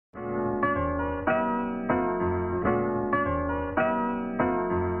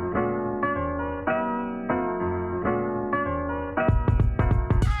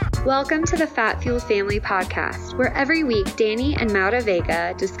Welcome to the Fat Fueled Family Podcast, where every week Danny and Maura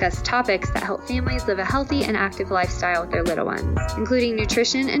Vega discuss topics that help families live a healthy and active lifestyle with their little ones, including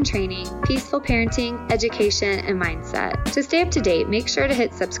nutrition and training, peaceful parenting, education, and mindset. To stay up to date, make sure to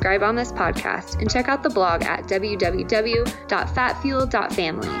hit subscribe on this podcast and check out the blog at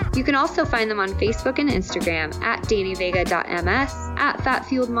www.fatfueled.family. You can also find them on Facebook and Instagram at dannyvega.ms, at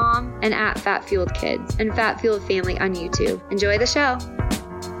fatfueledmom, and at fatfueledkids, and Fat Fueled Family on YouTube. Enjoy the show.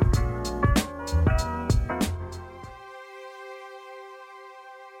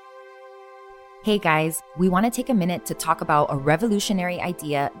 Hey guys, we want to take a minute to talk about a revolutionary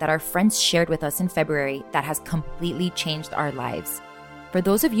idea that our friends shared with us in February that has completely changed our lives. For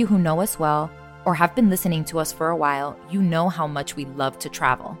those of you who know us well or have been listening to us for a while, you know how much we love to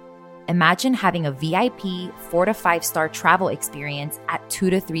travel. Imagine having a VIP 4 to 5 star travel experience at 2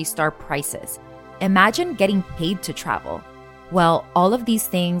 to 3 star prices. Imagine getting paid to travel. Well, all of these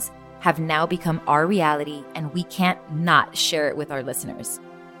things have now become our reality, and we can't not share it with our listeners.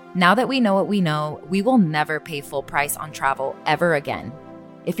 Now that we know what we know, we will never pay full price on travel ever again.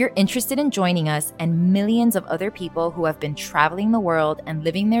 If you're interested in joining us and millions of other people who have been traveling the world and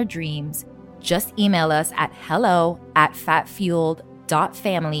living their dreams, just email us at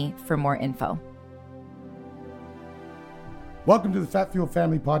hello@fatfueled.family for more info. Welcome to the Fat Fueled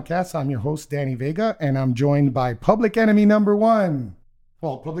Family Podcast. I'm your host, Danny Vega, and I'm joined by public enemy number one.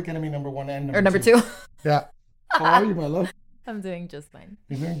 Well, public enemy number one and number two. Yeah. How are you, my love? I'm doing just fine.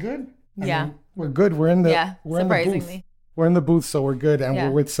 You doing good? Yeah. I mean, we're good. We're in the surprisingly. In the booth. We're in the booth, so we're good. And we're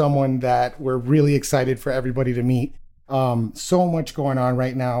with someone that we're really excited for everybody to meet. So much going on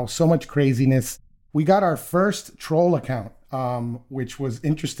right now, so much craziness. We got our first troll account, which was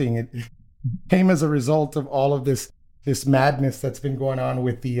interesting. It came as a result of all of this madness that's been going on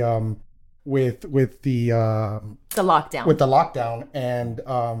with the lockdown. With the lockdown. And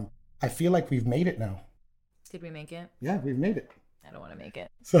I feel like we've made it now. Did we make it? Yeah, we've made it. I don't want to make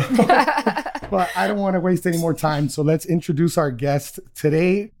it. So, but I don't want to waste any more time. So let's introduce our guest.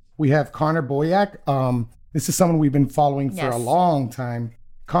 Today, we have Connor Boyack. This is someone we've been following for a long time.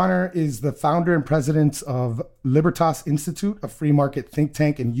 Connor is the founder and president of Libertas Institute, a free market think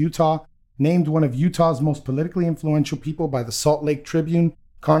tank in Utah. Named one of Utah's most politically influential people by the Salt Lake Tribune,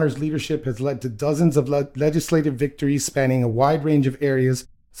 Connor's leadership has led to dozens of legislative victories spanning a wide range of areas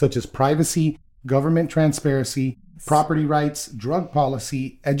such as privacy, government transparency, property rights, drug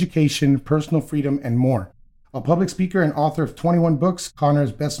policy, education, personal freedom, and more. A public speaker and author of 21 books, Connor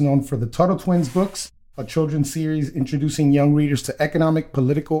is best known for the Tuttle Twins books, a children's series introducing young readers to economic,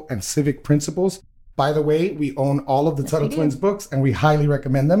 political, and civic principles. By the way, we own all of the Tuttle Twins books, and we highly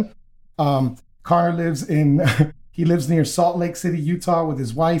recommend them. Connor lives near Salt Lake City, Utah, with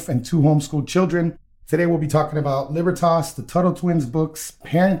his wife and 2 homeschooled children. Today, we'll be talking about Libertas, the Tuttle Twins books,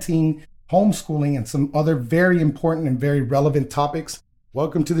 parenting, homeschooling, and some other very important and very relevant topics.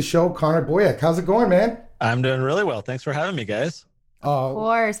 Welcome to the show, Connor Boyack. How's it going, man? I'm doing really well. Thanks for having me, guys. Of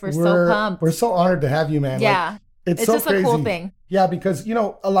course. We're so pumped. We're so honored to have you, man. Yeah. Like, it's so just crazy. A cool thing. Yeah, because,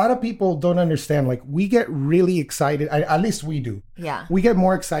 a lot of people don't understand. Like, we get really excited. At least we do. Yeah. We get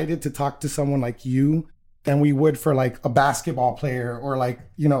more excited to talk to someone like you than we would for like a basketball player or like,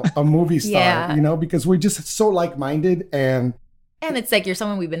 a movie star, because we're just so like-minded. And it's like you're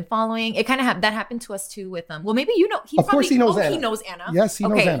someone we've been following. It kind of that happened to us too with well, maybe Of course he knows Anna. He knows Anna. Yes, he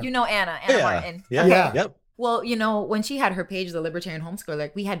knows Anna. Okay, you know Anna Martin. Yeah. Yep. Well, when she had her page, The Libertarian Homeschooler,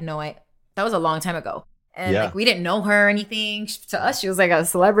 like we had no idea. That was a long time ago. And like we didn't know her or anything. To us, she was like a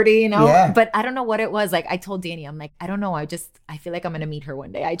celebrity, Yeah. But I don't know what it was. Like I told Danny, I'm like, I don't know. I feel like I'm gonna meet her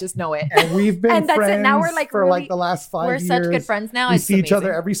one day. I just know it. And we've been and that's friends it. Now we're like for really, like the last 5 years. We're such good friends now. We It's see each other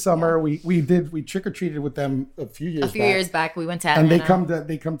amazing. every summer. Yeah. We trick-or-treated with them a few years back. We went to Atlanta. And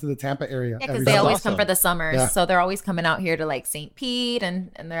they come to the Tampa area. Yeah, because they always come for the summers. Yeah. So they're always coming out here to like St. Pete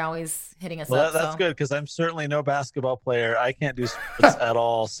and they're always hitting us well, up. That's good because I'm certainly no basketball player. I can't do sports at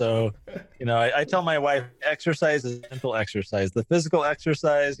all. So, I tell my wife exercise is mental exercise. The physical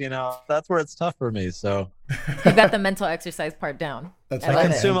exercise, that's where it's tough for me. So you got the mental exercise part down. I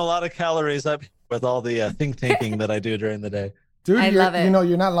consume a lot of calories up with all the think tanking that I do during the day. Dude, I love it.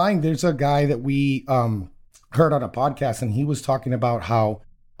 You're not lying. There's a guy that we heard on a podcast, and he was talking about how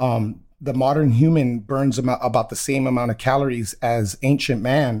the modern human burns about the same amount of calories as ancient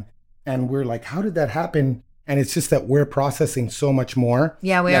man. And we're like, how did that happen? And it's just that we're processing so much more.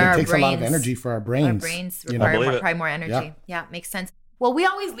 Yeah, we are. It takes a lot of energy for our brains. Our brains require probably more energy. Yeah, makes sense. Well, we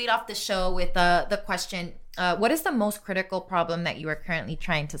always lead off the show with the question, what is the most critical problem that you are currently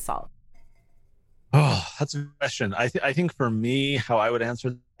trying to solve? Oh, that's a good question. I think for me, how I would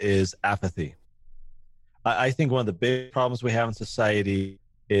answer is apathy. I think one of the big problems we have in society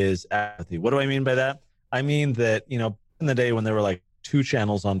is apathy. What do I mean by that? I mean that, you know, in the day when there were like 2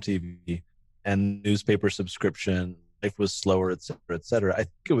 channels on TV and newspaper subscription, life was slower, et cetera, et cetera. I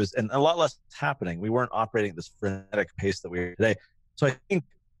think it was, and a lot less happening. We weren't operating at this frenetic pace that we are today. So I think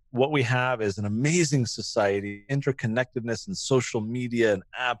what we have is an amazing society, interconnectedness and social media and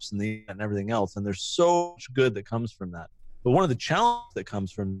apps and everything else. And there's so much good that comes from that. But one of the challenges that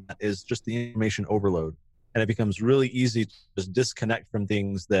comes from that is just the information overload. And it becomes really easy to just disconnect from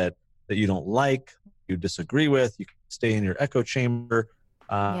things that you don't like, you disagree with, you can stay in your echo chamber.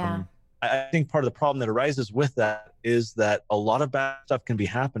 I think part of the problem that arises with that is that a lot of bad stuff can be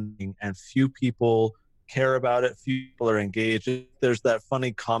happening and few people care about it. Few people are engaged. There's that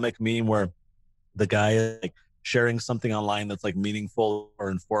funny comic meme where the guy is like sharing something online that's like meaningful or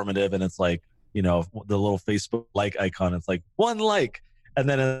informative. And it's like, you know, the little Facebook like icon, it's like 1 like. And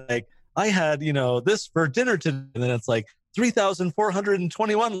then it's like, I had, you know, this for dinner today. And then it's like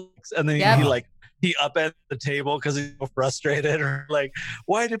 3,421 likes. And then he upended the table because he's so frustrated, or like,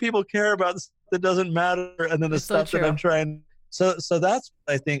 why do people care about stuff that doesn't matter? And then the stuff that I'm trying. So that's,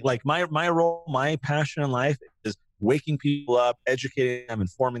 I think, like my role, my passion in life is waking people up, educating them,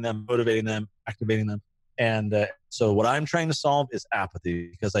 informing them, motivating them, activating them. And so what I'm trying to solve is apathy,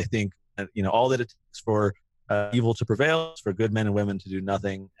 because I think, you know, all that it takes for evil to prevail is for good men and women to do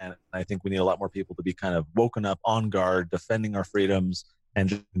nothing. And I think we need a lot more people to be kind of woken up, on guard, defending our freedoms, and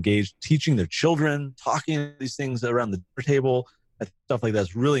just engaged, teaching their children, talking these things around the dinner table. I think stuff like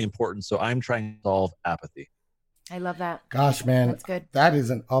that's really important. So I'm trying to solve apathy. I love that. Gosh, man, that's good. That is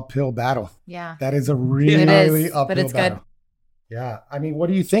an uphill battle. Yeah, that is a really uphill but it's battle. Good. Yeah, I mean, what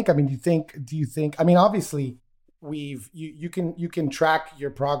do you think? I mean, do you think? I mean, obviously, you can track your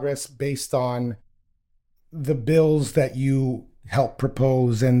progress based on the bills that you help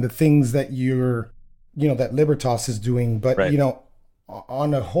propose and the things that that Libertas is doing. But right. You know,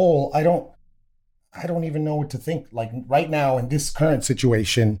 on a whole, I don't even know what to think. Like right now in this current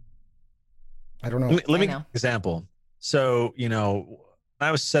situation, I don't know. Let me give an example. So, you know, when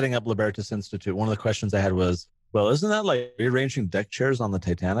I was setting up Libertas Institute, one of the questions I had was, well, isn't that like rearranging deck chairs on the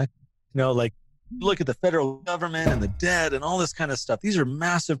Titanic? You know, like look at the federal government and the debt and all this kind of stuff. These are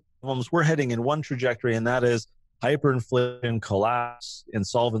massive problems. We're heading in one trajectory, and that is hyperinflation, collapse,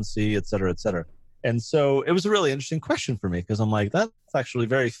 insolvency, et cetera, et cetera. And so it was a really interesting question for me, because I'm like, that's actually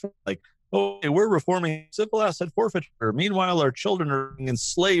very like, okay, we're reforming civil asset forfeiture. Meanwhile, our children are being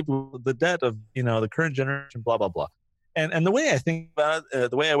enslaved with the debt of, you know, the current generation, blah, blah, blah. And the way I think about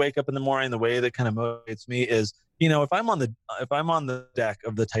it, the way I wake up in the morning, the way that kind of motivates me is, you know, if I'm on the deck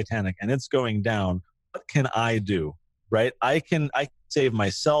of the Titanic and it's going down, what can I do? Right? I can save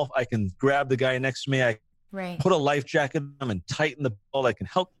myself. I can grab the guy next to me. I put a life jacket on him and tighten the boat. I can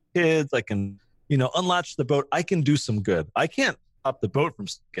help kids. I can, you know, unlatch the boat. I can do some good. I can't stop the boat from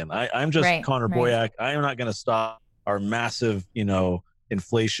sinking. I'm just Connor Boyack. I am not going to stop our massive, you know,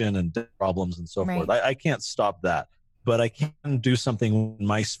 inflation and debt problems and so forth. I can't stop that, but I can do something in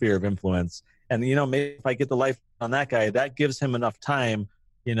my sphere of influence. And, you know, maybe if I get the life on that guy, that gives him enough time,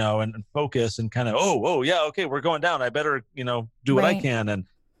 you know, and focus and kind of, oh yeah, okay, we're going down. I better, you know, do what I can, and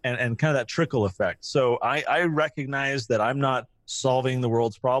kind of that trickle effect. So I recognize that I'm not solving the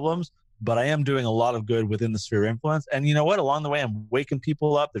world's problems, but I am doing a lot of good within the sphere of influence. And you know what? Along the way, I'm waking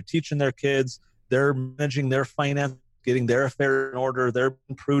people up. They're teaching their kids. They're managing their finance, getting their affairs in order. They're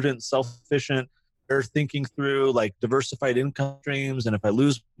prudent, self-sufficient. They're thinking through like diversified income streams. And if I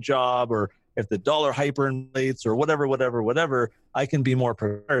lose my job, or if the dollar hyperinflates, or whatever, I can be more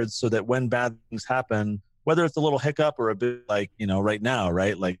prepared so that when bad things happen, whether it's a little hiccup or a bit like, you know, right now,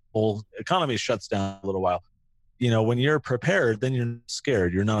 right? Like whole economy shuts down a little while. You know, when you're prepared, then you're not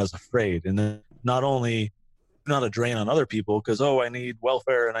scared. You're not as afraid. And then not only not a drain on other people because, I need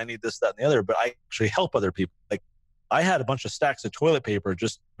welfare and I need this, that, and the other, but I actually help other people. Like I had a bunch of stacks of toilet paper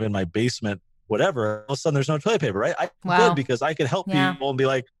just in my basement, whatever. All of a sudden there's no toilet paper, right? I'm good because I could help people and be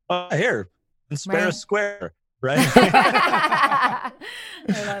like, here, and spare a square, right? I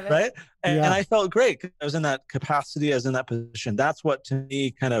love it. Right? And I felt great. I was in that capacity. I was in that position. That's what, to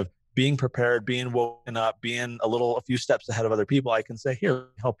me, kind of being prepared, being woken up, being a few steps ahead of other people. I can say, here, let me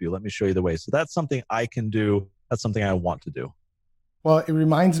help you. Let me show you the way. So that's something I can do. That's something I want to do. Well, it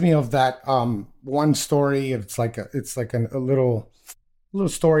reminds me of that one story. It's like a little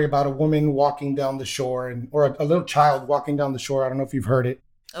story about a woman walking down the shore, or a little child walking down the shore. I don't know if you've heard it.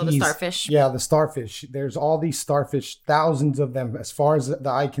 Oh, the starfish. Yeah, the starfish. There's all these starfish, thousands of them, as far as the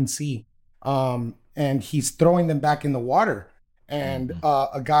eye can see. And he's throwing them back in the water. And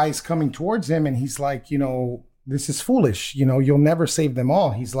a guy's coming towards him, and he's like, you know, this is foolish. You know, you'll never save them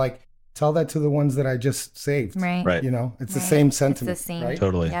all. He's like, tell that to the ones that I just saved. Right. You know, it's the same sentiment. It's the same. Right?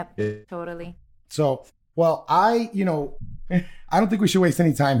 Totally. Yep. Totally. So, well, I don't think we should waste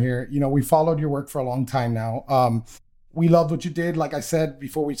any time here. You know, we followed your work for a long time now. We loved what you did. Like I said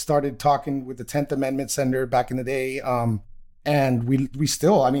before we started talking with the 10th Amendment Center back in the day. And we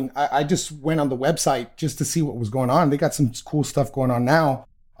still, I mean, I just went on the website just to see what was going on. They got some cool stuff going on now.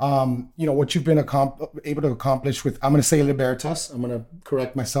 You know, what you've been able to accomplish with, I'm going to say Libertas. I'm going to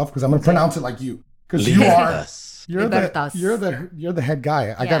correct myself because I'm going to pronounce it like you. Because you're the head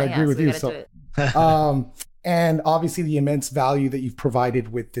guy. I got to agree with you. So, and obviously the immense value that you've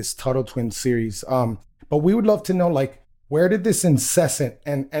provided with this Tuttle Twins series. But we would love to know, like, where did this incessant,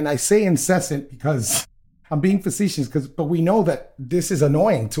 and I say incessant because I'm being facetious, but we know that this is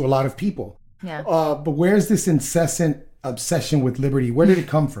annoying to a lot of people. Yeah. But where's this incessant obsession with liberty? Where did it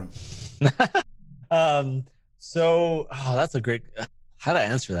come from? That's a great, how to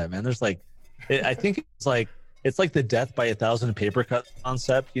answer that, man. There's I think it's like the death by 1,000 paper cut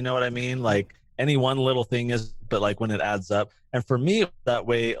concept. You know what I mean? Like any one little thing but like when it adds up. And for me, that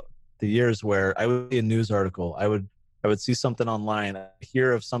way, the years where I would see a news article, I would see something online,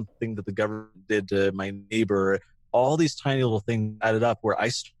 hear of something that the government did to my neighbor, all these tiny little things added up, where I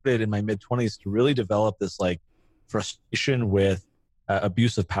started in my mid-20s to really develop this like frustration with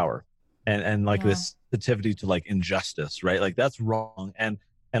abuse of power and like this sensitivity to like injustice, right? Like that's wrong. And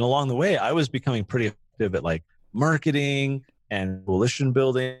along the way, I was becoming pretty effective at like marketing and coalition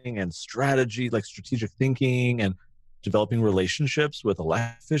building and strategy, like strategic thinking and developing relationships with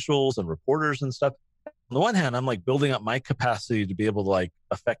elected officials and reporters and stuff. On the one hand, I'm like building up my capacity to be able to like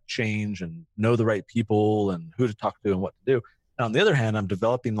affect change and know the right people and who to talk to and what to do. And on the other hand, I'm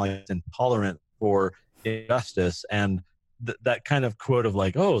developing like intolerance for injustice and that kind of quote of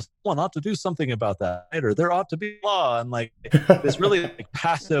like, oh, someone ought to do something about that, right? Or there ought to be law. And like this really like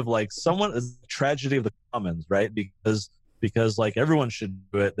passive, like someone is the tragedy of the commons, right? Because like everyone should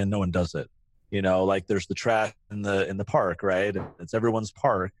do it, then no one does it. You know, like there's the trash in the park, right? It's everyone's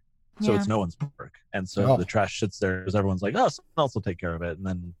park. So it's no one's park. And so the trash sits there because everyone's like, oh, someone else will take care of it. And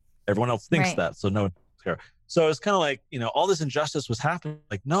then everyone else thinks that. So no one takes care of it. So it's kind of like, you know, all this injustice was happening.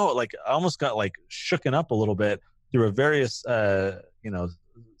 Like, no, like I almost got like shooken up a little bit through a various,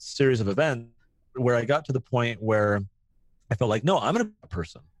 series of events where I got to the point where I felt like, no, I'm a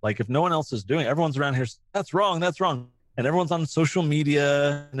person. Like if no one else is doing it, everyone's around here, that's wrong. And everyone's on social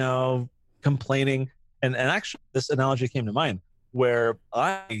media, you know, complaining. And actually this analogy came to mind. Where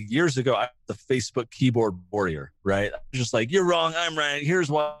years ago, I was the Facebook keyboard warrior, right? I was just like, you're wrong, I'm right. Here's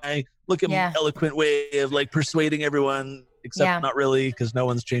why. Look at my eloquent way of like persuading everyone, except not really, because no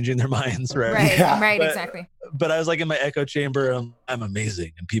one's changing their minds, right? Right, exactly. But I was like in my echo chamber, I'm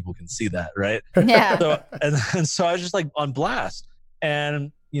amazing, and people can see that, right? Yeah. So and so I was just like on blast,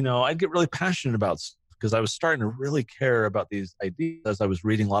 and you know, I'd get really passionate about stuff because I was starting to really care about these ideas as I was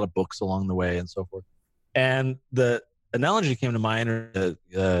reading a lot of books along the way and so forth, and the analogy came to mind, or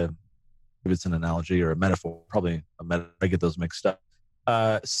if it's an analogy or a metaphor, probably a metaphor. I get those mixed up.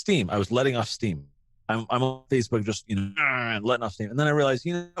 Steam. I was letting off steam. I'm on Facebook just, you know, letting off steam. And then I realized,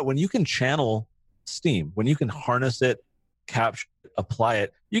 you know, when you can channel steam, when you can harness it, capture it, apply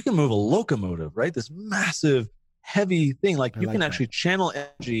it, you can move a locomotive, right? This massive, heavy thing. Like you can actually channel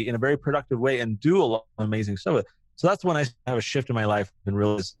energy in a very productive way and do a lot of amazing stuff with it. So that's when I have a shift in my life and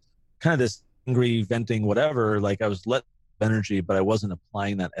realized kind of this angry, venting, whatever, like I was let energy, but I wasn't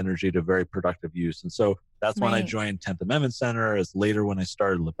applying that energy to very productive use. And so that's when I joined 10th Amendment Center. As later when I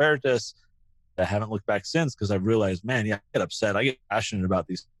started Libertas. I haven't looked back since because I've realized, man, I get upset, I get passionate about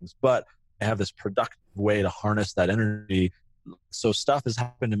these things, but I have this productive way to harness that energy. So stuff has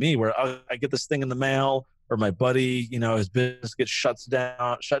happened to me where I get this thing in the mail, or my buddy, you know, his business gets shut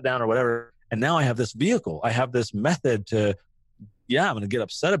down or whatever. And now I have this vehicle. I have this method to, I'm going to get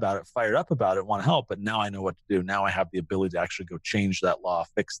upset about it, fired up about it, want to help, but now I know what to do. Now I have the ability to actually go change that law,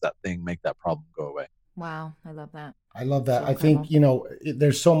 fix that thing, make that problem go away. Wow. I love that. So I think, you know,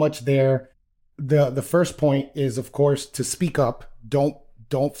 there's so much there. The first point is, of course, to speak up. Don't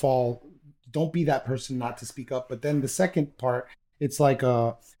be that person not to speak up. But then the second part, it's like,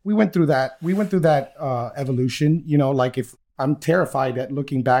 we went through that evolution, you know, like if I'm terrified at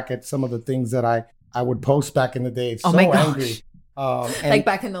looking back at some of the things that I would post back in the day. It's so angry. Like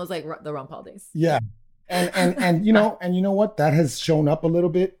back in those, like the Ron Paul days. Yeah. And you know what? That has shown up a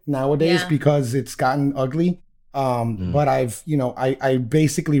little bit nowadays because it's gotten ugly. But I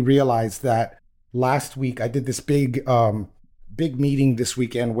basically realized that last week I did this big meeting this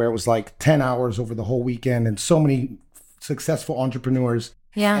weekend where it was like 10 hours over the whole weekend and so many successful entrepreneurs.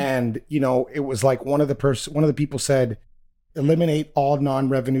 Yeah. And, you know, it was like one of the people said, eliminate all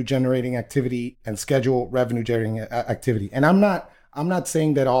non-revenue generating activity and schedule revenue generating activity. And I'm not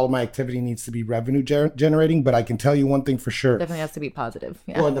saying that all of my activity needs to be revenue generating, but I can tell you one thing for sure. Definitely has to be positive.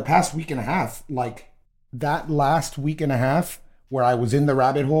 Yeah. Well, in the past week and a half, like that last week and a half where I was in the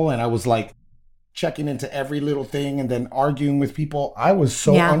rabbit hole and I was like checking into every little thing and then arguing with people, I was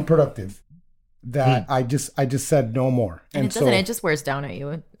so unproductive that I just said no more. And it doesn't, it just wears down at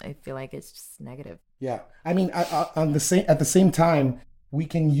you. I feel like it's just negative. Yeah. I mean, at the same time, we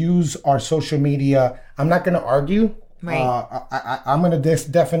can use our social media. I'm not going to argue. Right. I'm going to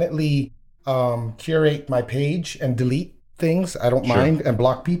definitely curate my page and delete things. I don't mind, and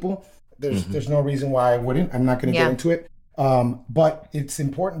block people. There's no reason why I wouldn't. I'm not going to get into it. But it's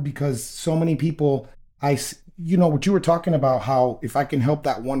important because so many people, what you were talking about, how if I can help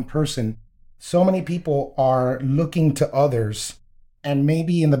that one person, so many people are looking to others, and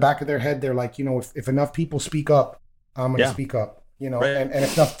maybe in the back of their head, they're like, if enough people speak up, I'm going to speak up, right. and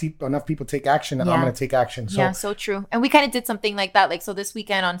if enough people take action, I'm going to take action. So, so true. And we kind of did something like that. Like, so this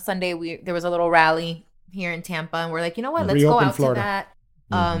weekend on Sunday, there was a little rally here in Tampa, and we're like, you know what, let's go out Florida.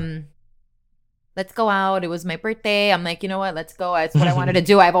 To that. Let's go out. It was my birthday. I'm like, you know what, let's go. That's what I wanted to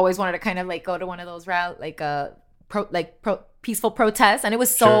do. I've always wanted to kind of like go to one of those peaceful protests. And it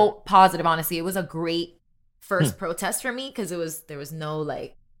was so positive, honestly. It was a great first protest for me because there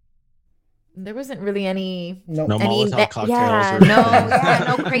wasn't really any Molotov cocktails.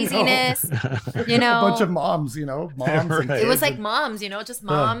 No craziness. A bunch of moms, moms. Right. It was like moms, just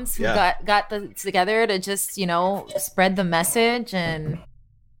moms who got together to just, spread the message and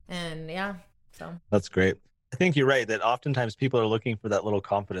yeah. So that's great. I think you're right that oftentimes people are looking for that little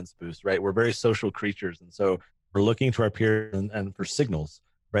confidence boost, right? We're very social creatures. And so we're looking to our peers and for signals,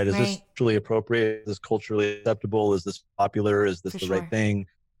 right? Is this culturally appropriate? Is this culturally acceptable? Is this popular? Is this the right thing?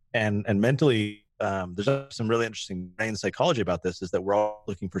 And mentally, there's some really interesting brain psychology about this, is that we're all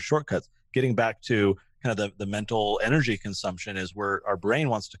looking for shortcuts. Getting back to kind of the mental energy consumption is where our brain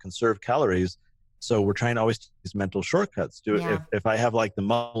wants to conserve calories. So we're trying to always take these mental shortcuts. If I have like the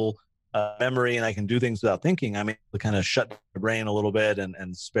muscle memory and I can do things without thinking, I'm able to kind of shut my brain a little bit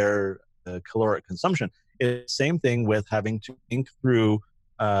and spare the caloric consumption. It's the same thing with having to think through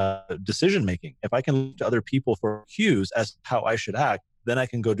decision making. If I can look to other people for cues as to how I should act, then I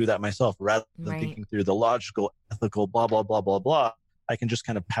can go do that myself rather than thinking through the logical, ethical, blah, blah, blah, blah, blah. I can just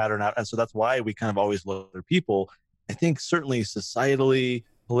kind of pattern out. And so that's why we kind of always look at other people. I think certainly societally,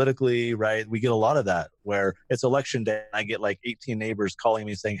 politically, right, we get a lot of that where it's election day and I get like 18 neighbors calling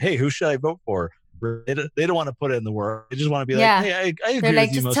me saying, hey, who should I vote for? They don't want to put it in the work. They just want to be like, hey, I agree They're like,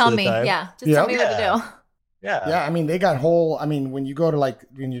 with you just most tell of the me. time. Just tell me what to do. Yeah. I mean, they got when you go to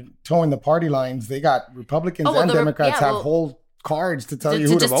when you're towing the party lines, they got Republicans and Democrats have whole cards to tell you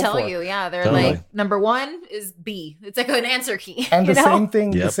who to vote for. They're like, number one is B. It's like an answer key. And the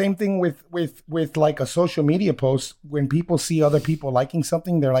same thing with like a social media post. When people see other people liking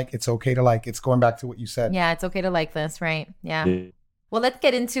something, they're like, it's okay to like. It's going back to what you said. Yeah, it's okay to like this, right? Yeah. Well, let's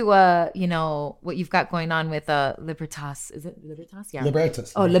get into what you've got going on with Libertas. Is it Libertas? Yeah.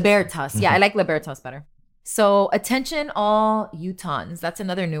 Libertas. Oh, Libertas. Yeah, I like Libertas better. So, attention all Utahns. That's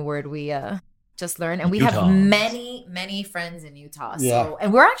another new word we just learned. And we have many friends in Utah. So,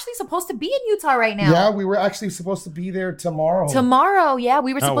 and we're actually supposed to be in Utah right now. Yeah, we were actually supposed to be there tomorrow.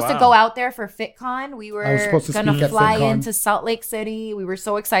 We were supposed to go out there for FitCon. We were going to fly into Salt Lake City. We were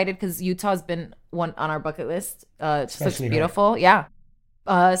so excited because Utah's been one on our bucket list. It just looks beautiful. Yeah.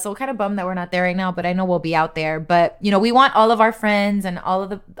 So kind of bummed that we're not there right now, but I know we'll be out there. But, we want all of our friends and all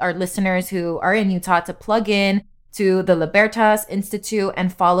of our listeners who are in Utah to plug in to the Libertas Institute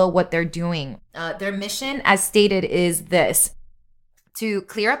and follow what they're doing. Their mission, as stated, is this: to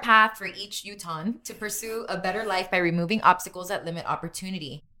clear a path for each Utahn to pursue a better life by removing obstacles that limit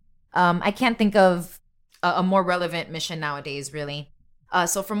opportunity. I can't think of a more relevant mission nowadays, really.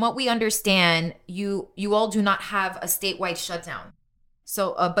 So from what we understand, you all do not have a statewide shutdown.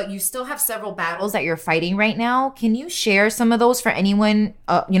 So, but you still have several battles that you're fighting right now. Can you share some of those for anyone,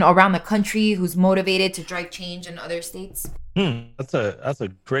 around the country who's motivated to drive change in other states? That's a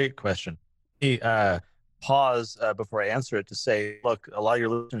great question. Pause before I answer it to say, look, a lot of your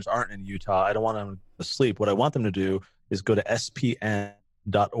listeners aren't in Utah. I don't want them to sleep. What I want them to do is go to spn.org.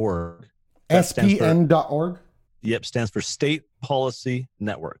 spn.org? Yep, stands for State Policy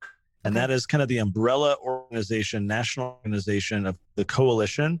Network. And that is kind of the umbrella organization, national organization of the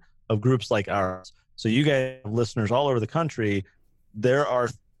coalition of groups like ours. So you guys have listeners all over the country. There are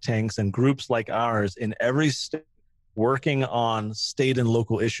tanks and groups like ours in every state working on state and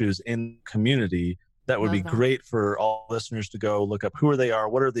local issues in community. That would be great for all listeners to go look up who they are,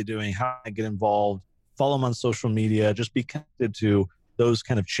 what are they doing, how can I get involved, follow them on social media, just be connected to those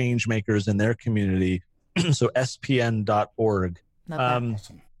kind of change makers in their community. So spn.org.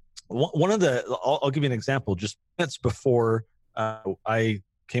 Awesome. One of the, I'll give you an example. Just minutes before I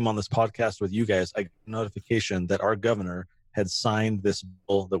came on this podcast with you guys, I got a notification that our governor had signed this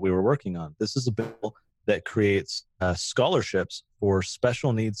bill that we were working on. This is a bill that creates scholarships for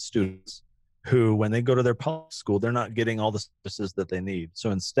special needs students who, when they go to their public school, they're not getting all the services that they need. So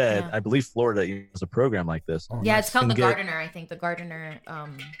instead, I believe Florida has a program like this. Yeah, it's called the Gardner, I think, the Gardner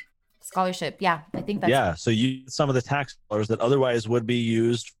scholarship. Yeah, I think that's... Yeah, so you some of the tax dollars that otherwise would be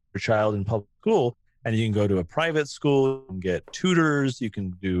used for your child in public school, and you can go to a private school, you can get tutors, you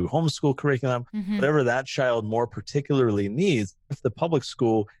can do homeschool curriculum, whatever that child more particularly needs if the public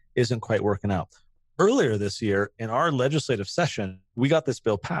school isn't quite working out. Earlier this year, in our legislative session, we got this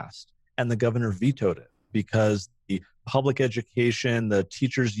bill passed, and the governor vetoed it because the public education, the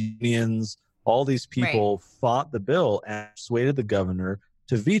teachers' unions, all these people fought the bill and persuaded the governor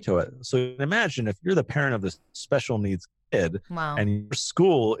to veto it. So imagine if you're the parent of this special needs kid and your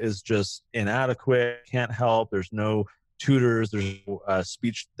school is just inadequate, can't help, there's no tutors, there's no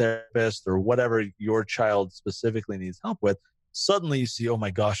speech therapist or whatever your child specifically needs help with. Suddenly you see, oh my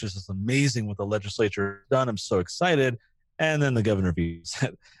gosh, this is amazing what the legislature has done. I'm so excited. And then the governor vetoes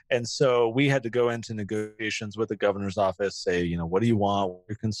it. And so we had to go into negotiations with the governor's office, say, you know, what do you want? What are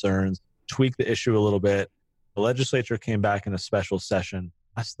your concerns? Tweak the issue a little bit. The legislature came back in a special session,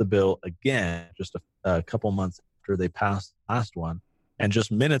 passed the bill again, just a couple months after they passed the last one. And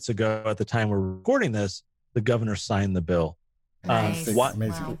just minutes ago, at the time we're recording this, the governor signed the bill. Nice.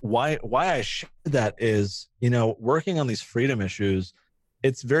 Why I shared that is, you know, working on these freedom issues,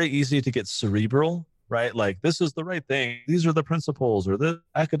 it's very easy to get cerebral, right? Like, this is the right thing. These are the principles, or the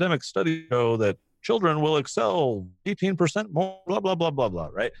academic studies show that children will excel 18% more, blah, blah, blah, blah, blah,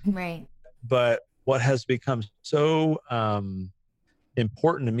 right? Right. But what has become so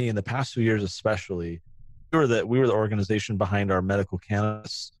important to me in the past few years, especially, we were the organization behind our medical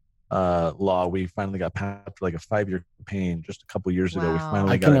cannabis law. We finally got passed after like a 5-year campaign just a couple years ago. We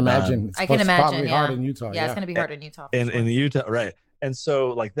finally got it done. I can imagine. Probably hard in Utah. Yeah, it's going to be hard in Utah. In Utah, right. And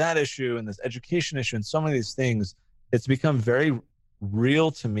so like that issue and this education issue and so many of these things, it's become very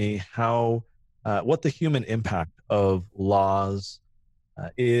real to me how, what the human impact of laws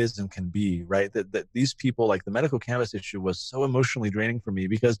is and can be, right? That these people, like the medical cannabis issue was so emotionally draining for me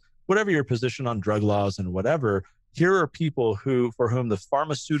because whatever your position on drug laws and whatever, here are people for whom the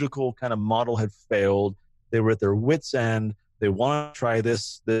pharmaceutical kind of model had failed. They were at their wits' end. They want to try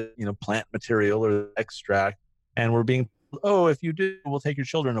this, plant material or extract, and we're being, oh, if you do, we'll take your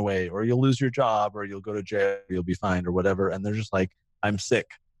children away, or you'll lose your job, or you'll go to jail, or you'll be fined, or whatever. And they're just like, I'm sick.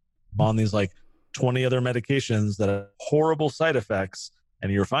 I'm on these like 20 other medications that have horrible side effects,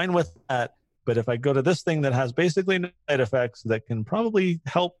 and you're fine with that. But if I go to this thing that has basically no side effects that can probably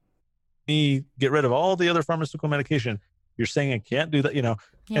help me get rid of all the other pharmaceutical medication, you're saying I can't do that, Yeah.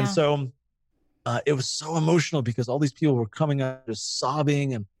 And so it was so emotional because all these people were coming up just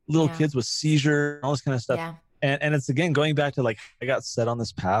sobbing, and little kids with seizures and all this kind of stuff. Yeah. And it's again going back to like I got set on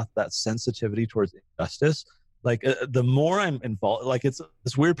this path, that sensitivity towards injustice. Like the more I'm involved, like it's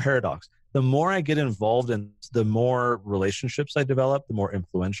this weird paradox. The more I get involved in, the more relationships I develop, the more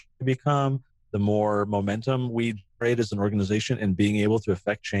influential I become, the more momentum we generate as an organization in being able to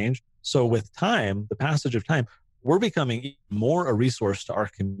affect change. So with time, the passage of time, we're becoming more a resource to our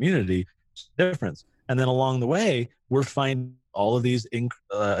community. Difference. And then along the way, we're finding all of these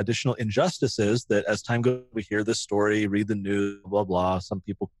additional injustices that as time goes, we hear this story, read the news, blah, blah, some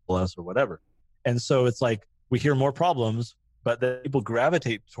people kill us or whatever. And so it's like we hear more problems, but then people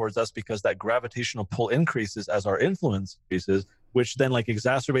gravitate towards us because that gravitational pull increases as our influence increases, which then like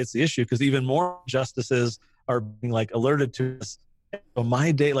exacerbates the issue because even more injustices are being like alerted to us. So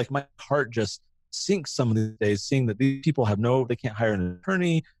my day, like my heart just sinks some of these days, seeing that these people they can't hire an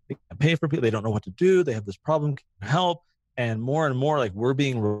attorney, they can't pay for people, they don't know what to do, they have this problem, can help. And more like we're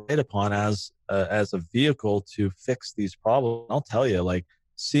being relied upon as a vehicle to fix these problems. I'll tell you, like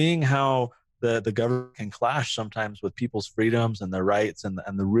seeing how the government can clash sometimes with people's freedoms and their rights and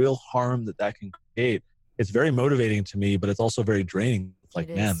the real harm that can create. It's very motivating to me, but it's also very draining. It's like,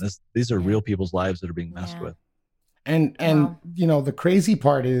 man, these are real people's lives that are being messed with. And the crazy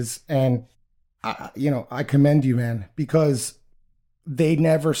part is, and I commend you, man, because they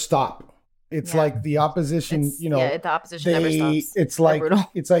never stop. It's like the opposition, the opposition never stops. It's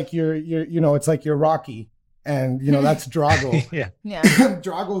like you're Rocky, and that's Drago. Yeah.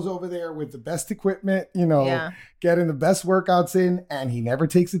 Drago's over there with the best equipment, getting the best workouts in, and he never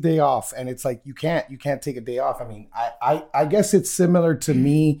takes a day off. And it's like you can't take a day off. I mean, I guess it's similar to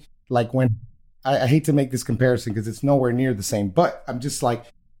me, like when I hate to make this comparison because it's nowhere near the same, but I'm just like,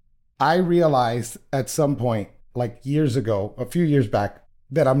 I realized at some point, like years ago, a few years back,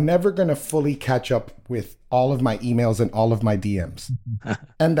 that I'm never going to fully catch up with all of my emails and all of my DMs.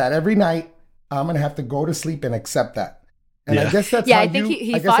 And that every night I'm going to have to go to sleep and accept that. And I guess that's I think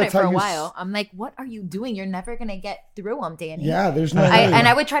he fought it for a while. I'm like, what are you doing? You're never going to get through them, Danny. Yeah, there's no way. And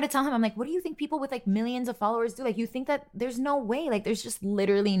I would try to tell him, I'm like, what do you think people with like millions of followers do? Like, you think that there's no way? Like, there's just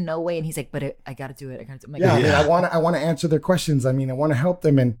literally no way. And he's like, but I got to do it. I got to do it. Like, I want to answer their questions. I mean, I want to help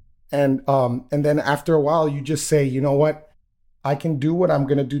them. And then after a while, you just say, you know what? I can do what I'm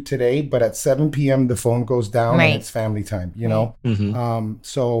going to do today, but at 7 p.m. the phone goes down and it's family time, you know?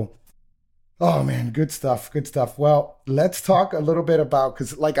 Mm-hmm. Oh man, good stuff. Well, let's talk a little bit about,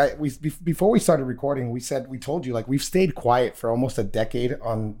 because like before we started recording, we told you, like, we've stayed quiet for almost a decade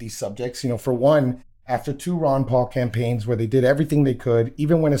on these subjects. You know, for one, after 2 Ron Paul campaigns where they did everything they could,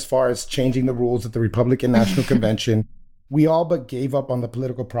 even went as far as changing the rules at the Republican National Convention, we all but gave up on the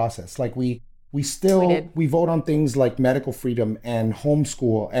political process. Like we vote on things like medical freedom and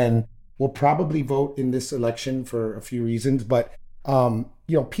homeschool, and we'll probably vote in this election for a few reasons, but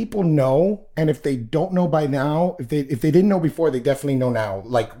you know, people know, and if they don't know by now, if they didn't know before, they definitely know now,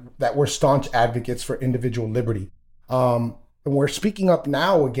 like that we're staunch advocates for individual liberty. And we're speaking up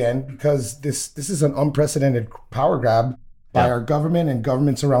now again because this is an unprecedented power grab by our government and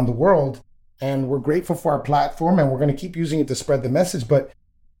governments around the world, and we're grateful for our platform, and we're going to keep using it to spread the message. But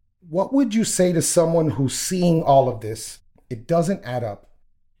what would you say to someone who's seeing all of this? It doesn't add up,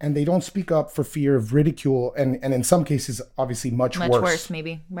 and they don't speak up for fear of ridicule, and in some cases, obviously much worse,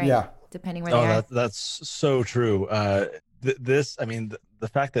 maybe. Right. Yeah. Depending where they are. That's so true. The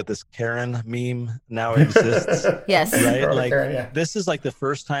fact that this Karen meme now exists. Yes. Right. Like Karen, this is like the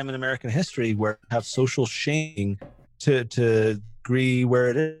first time in American history where we have social shaming to agree where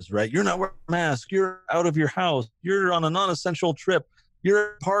it is. Right. You're not wearing a mask. You're out of your house. You're on a non-essential trip.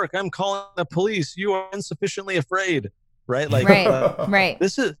 You're at a park. I'm calling the police. You are insufficiently afraid. Right. Like, right.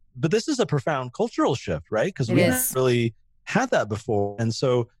 This is a profound cultural shift, right? Because we haven't really had that before. And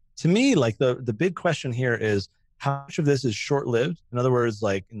so to me, like the big question here is how much of this is short-lived? In other words,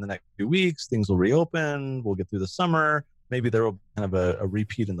 like in the next few weeks, things will reopen. We'll get through the summer. Maybe there will be kind of a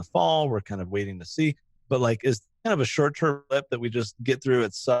repeat in the fall. We're kind of waiting to see. But like, is kind of a short-term blip that we just get through?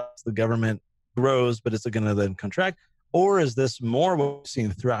 It sucks. The government grows, but it's going to then contract. Or is this more what we've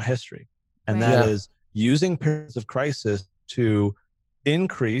seen throughout history? And that is using periods of crisis to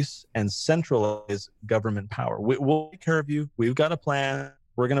increase and centralize government power. We'll take care of you. We've got a plan.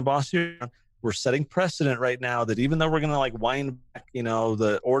 We're going to boss you around. We're setting precedent right now that even though we're going to like wind back, you know,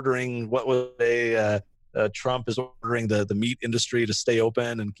 the ordering, what was Trump is ordering the meat industry to stay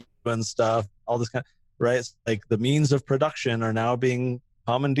open and keep doing stuff, all this kind of, right? It's like the means of production are now being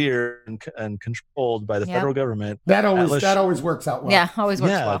commandeered and controlled by the federal government. That always works out well. Yeah, always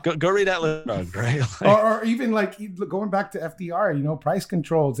works well. Go read Atlas Shrugged, right? Like, or even like going back to FDR, you know, price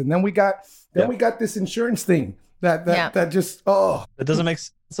controls, and then we got this insurance thing that just it doesn't make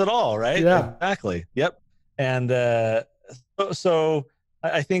sense at all, right? Yeah, exactly. Yep. And so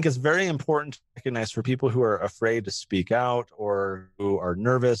I think it's very important to recognize for people who are afraid to speak out or who are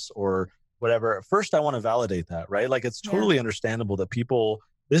nervous or whatever. First, I want to validate that, right? Like it's totally understandable that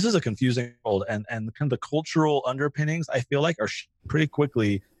this is a confusing world, and kind of the cultural underpinnings, I feel like, are pretty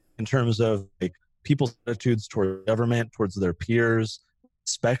quickly in terms of like people's attitudes toward government, towards their peers,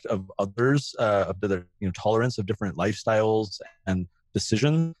 respect of others, of their tolerance of different lifestyles and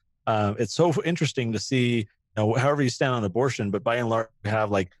decisions. It's so interesting to see, however you stand on abortion, but by and large, we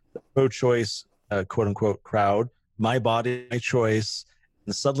have like the pro-choice, quote unquote, crowd, my body, my choice.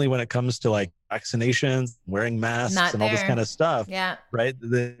 And suddenly when it comes to like vaccinations, wearing masks and all this kind of stuff, right?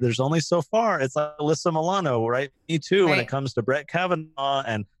 There's only so far. It's like Alyssa Milano, right? Me too, when it comes to Brett Kavanaugh.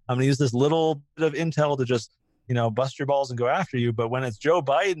 And I'm going to use this little bit of intel to just, bust your balls and go after you. But when it's Joe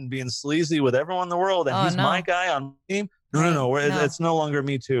Biden being sleazy with everyone in the world and he's my guy on my team, no. It's no longer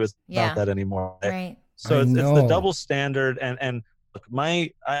me too. It's not that anymore. Right. So it's the double standard. And look,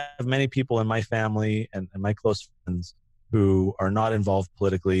 I have many people in my family and my close friends who are not involved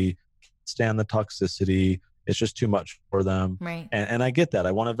politically, stand the toxicity. It's just too much for them. Right. And I get that.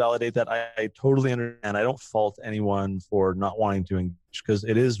 I want to validate that. I totally understand. I don't fault anyone for not wanting to engage because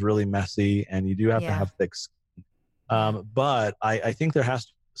it is really messy and you do have to have thick skin. But I think there has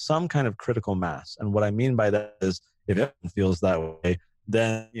to be some kind of critical mass. And what I mean by that is if everyone feels that way,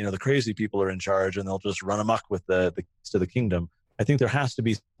 then, the crazy people are in charge and they'll just run amok with the keys to the kingdom. I think there has to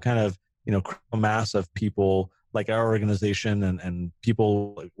be some kind of, critical mass of people like our organization and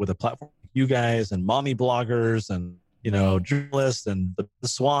people with a platform like you guys and mommy bloggers and journalists and the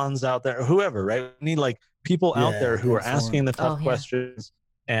swans out there, whoever, right? We need like people out there who are asking the tough questions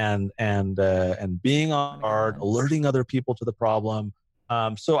and being on guard, alerting other people to the problem.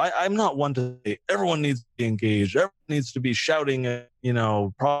 So I'm not one to say everyone needs to be engaged. Everyone needs to be shouting at,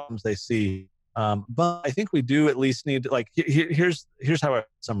 problems they see. But I think we do at least need to, like, here's how I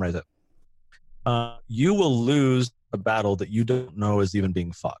summarize it. You will lose a battle that you don't know is even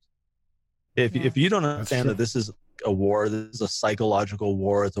being fought. If you don't understand that this is a war, this is a psychological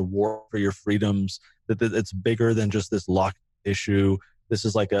war, it's a war for your freedoms, that it's bigger than just this locked issue. This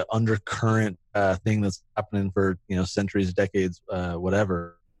is like an undercurrent thing that's happening for centuries, decades,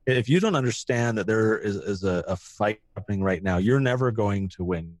 whatever. If you don't understand that there is a fight happening right now, you're never going to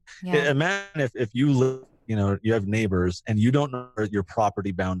win. Imagine if you live, you have neighbors and you don't know where your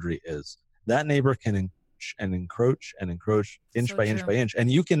property boundary is. That neighbor can encroach inch by inch,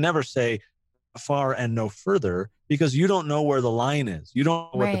 and you can never say far and no further because you don't know where the line is. You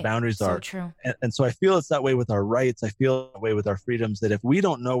don't know what the boundaries are. True. And so I feel it's that way with our rights. I feel that way with our freedoms, that if we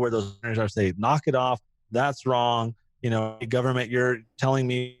don't know where those boundaries are, say, knock it off. That's wrong. Government, you're telling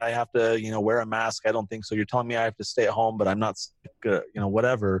me I have to, wear a mask. I don't think so. You're telling me I have to stay at home, but I'm not sick,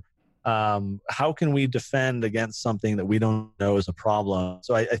 whatever. How can we defend against something that we don't know is a problem?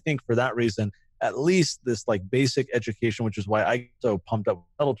 So I think for that reason, at least this like basic education, which is why I get so pumped up with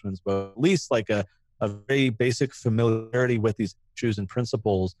Tuttle Twins, but at least like a very basic familiarity with these issues and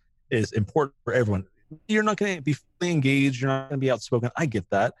principles is important for everyone. You're not going to be fully engaged. You're not going to be outspoken. I get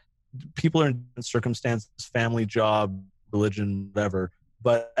that. People are in different circumstances, family, job, religion, whatever.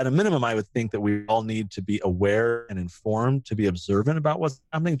 But at a minimum, I would think that we all need to be aware and informed, to be observant about what's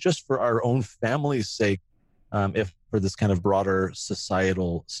happening, just for our own family's sake, if for this kind of broader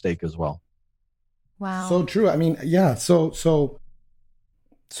societal stake as well. Wow. So true. I mean, yeah. So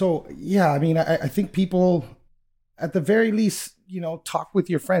yeah. I mean, I think people, at the very least, talk with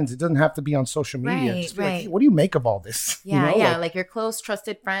your friends. It doesn't have to be on social media. Right, Just be like, hey, what do you make of all this? Yeah, like your close,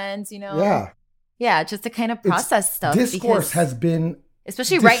 trusted friends. Yeah, just to kind of process stuff. Discourse has been,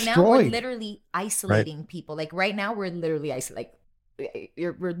 especially destroyed. Right now, we're literally isolating people. Like right now, we're literally isolating.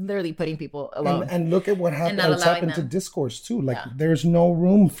 We're literally putting people alone. And look at what happened. It's happened to discourse too. Like there's no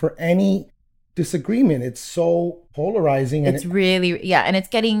room for any disagreement. It's so polarizing. And it's really, and it's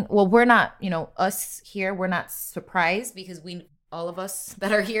getting, well, we're not, us here, we're not surprised because all of us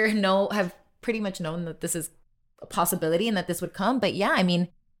that are here have pretty much known that this is a possibility and that this would come. But yeah, I mean,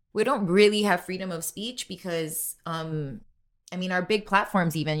 we don't really have freedom of speech because, our big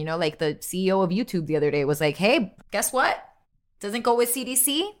platforms even, like the CEO of YouTube the other day was like, hey, guess what? Doesn't go with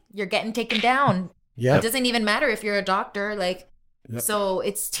CDC. You're getting taken down. Yeah. It doesn't even matter if you're a doctor. Like, so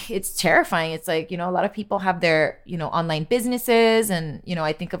it's terrifying. It's like, a lot of people have their, online businesses. And,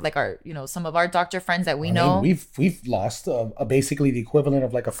 I think of like our, some of our doctor friends that we know. We've lost basically the equivalent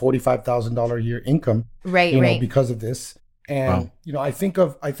of like a $45,000 a year income. Right. Because of this. And, I think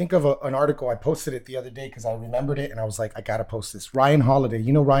of an article. I posted it the other day because I remembered it. And I was like, I got to post this. Ryan Holiday.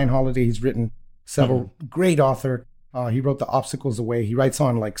 Ryan Holiday, he's written several great author. He wrote The Obstacles Away. He writes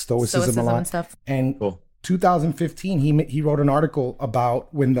on like stoicism a lot. And stuff. And 2015, he wrote an article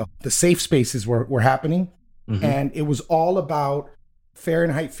about when the safe spaces were happening. Mm-hmm. And it was all about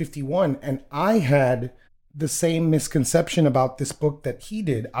Fahrenheit 51. And I had the same misconception about this book that he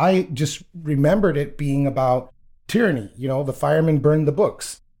did. I just remembered it being about tyranny. The firemen burned the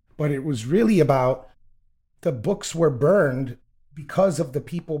books. But it was really about the books were burned because of the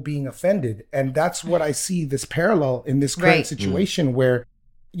people being offended. And that's what I see this parallel in this current situation where,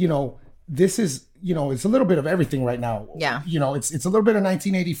 this is, it's a little bit of everything right now. Yeah. It's a little bit of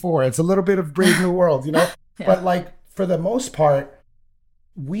 1984. It's a little bit of Brave New World, But like for the most part,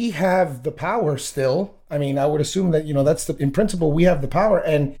 we have the power still. I mean, I would assume that, that's in principle, we have the power.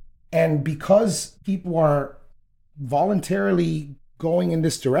 And because people are voluntarily going in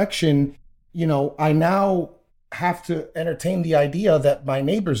this direction, I now have to entertain the idea that my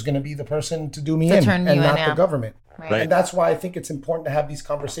neighbor's going to be the person to do me in and not the government. Right. And that's why I think it's important to have these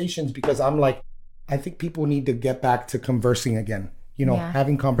conversations, because I'm like, I think people need to get back to conversing again,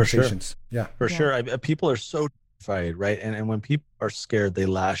 having conversations. For sure. People are so terrified, right? And when people are scared, they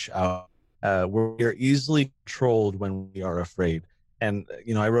lash out. We are easily controlled when we are afraid. And,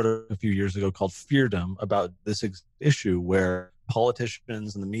 I wrote a few years ago called Feardom about this issue where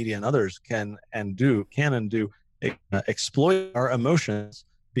politicians and the media and others can and do exploit our emotions.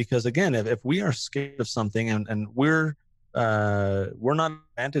 Because again, if we are scared of something and we're not at a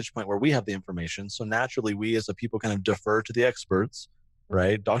vantage point where we have the information, so naturally we as a people kind of defer to the experts,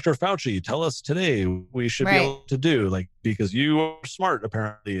 right? Dr. Fauci, tell us today we should be able to do, like, because you are smart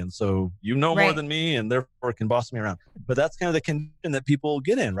apparently, and so you know more than me, and therefore can boss me around. But that's kind of the condition that people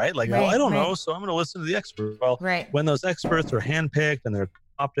get in, right? Like, well, I don't know, so I'm going to listen to the expert. Well, when those experts are handpicked and they're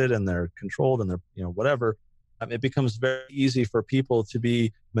opted and they're controlled and they're, you know, whatever, it becomes very easy for people to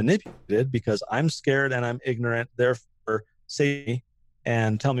be manipulated because I'm scared and I'm ignorant. Therefore, save me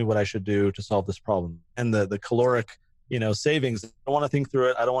and tell me what I should do to solve this problem. And the caloric, you know, savings. I don't want to think through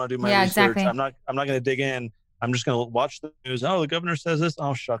it. I don't want to do my research. Exactly. I'm not going to dig in. I'm just going to watch the news. Oh, the governor says this.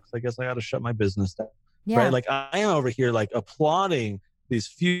 Oh, shucks. I guess I got to shut my business down. Yeah. Right? Like, I am over here, like, applauding these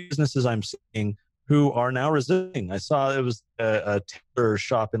few businesses I'm seeing who are now resisting. I saw it was a tailor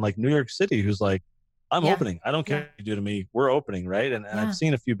shop in, like, New York City who's like, I'm opening. I don't care what you do to me. We're opening, right? And I've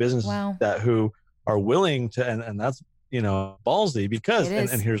seen a few businesses that who are willing to, and that's, you know, ballsy because,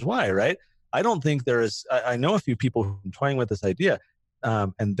 and here's why, right? I don't think there is, I know a few people who are toying with this idea,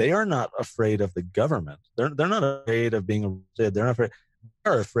 and they are not afraid of the government. They're not afraid of being arrested. They're not afraid.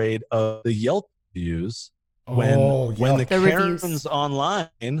 They're afraid of the Yelp reviews when the Karens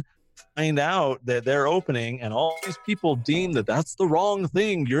online find out that they're opening and all these people deem that that's the wrong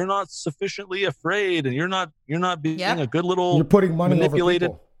thing. You're not sufficiently afraid and you're not being a good little, you're putting money manipulated.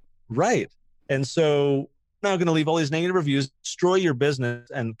 Over people. Right. And so now going to leave all these negative reviews, destroy your business,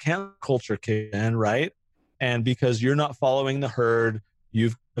 and cancel culture kick in, right? And because you're not following the herd,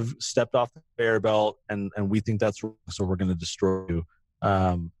 you've stepped off the conveyor belt, and we think that's wrong, so we're going to destroy you.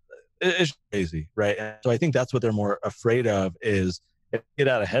 It's crazy, right? And so I think that's what they're more afraid of is if they get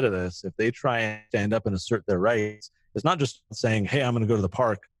out ahead of this, if they try and stand up and assert their rights, it's not just saying, hey, I'm going to go to the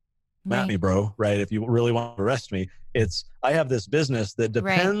park, at me, bro, right? If you really want to arrest me, it's I have this business that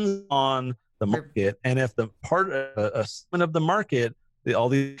depends on the market, and if the part a segment of the market, all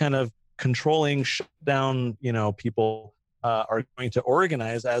these kind of controlling shutdown, you know, people are going to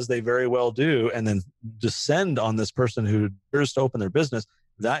organize as they very well do, and then descend on this person who dares to open their business,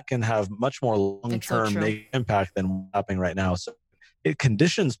 that can have much more long-term negative impact than what's happening right now. So it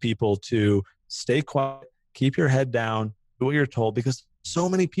conditions people to stay quiet, keep your head down, do what you're told, because so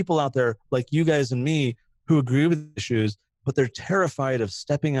many people out there like you guys and me who agree with the issues, but they're terrified of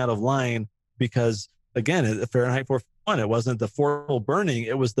stepping out of line because, again, at Fahrenheit 451, it wasn't the forceful burning,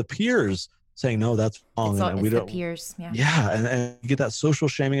 it was the peers saying, no, that's wrong. And we don't. The peers, and you get that social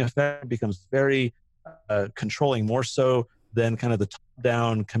shaming effect. It becomes very controlling, more so than kind of the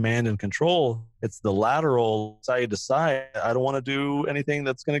top-down command and control. It's the lateral side to side. I don't want to do anything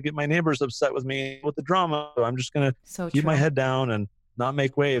that's going to get my neighbors upset with me with the drama. So I'm just going to keep my head down and not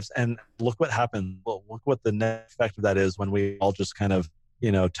make waves. And look what happened. Well, look what the net effect of that is when we all just kind of,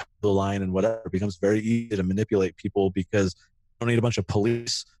 you know, toe the line and whatever. It becomes very easy to manipulate people because you don't need a bunch of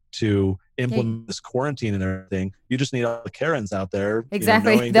police to implement this quarantine and everything. You just need all the Karens out there.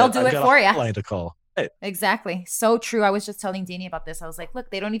 Exactly. You know, they'll do it for you. Line to call. Hey. Exactly. So true. I was just telling Danny about this. I was like,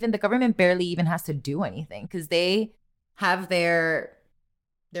 look, the government barely even has to do anything because they have their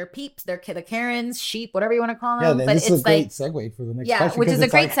peeps, the Karens, sheep, whatever you want to call them. Yeah, but this is a great segue for the next question. Yeah, which is a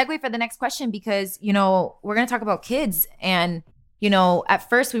great segue for the next question because, you know, we're going to talk about kids. And, you know, at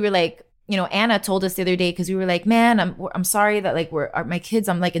first we were like, you know, Anna told us the other day because we were like, man, I'm sorry that like my kids,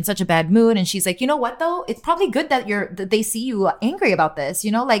 I'm like in such a bad mood. And she's like, you know what though? It's probably good that they see you angry about this.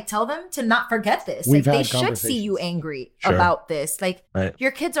 You know, like tell them to not forget this. Like they should see you angry about this. Like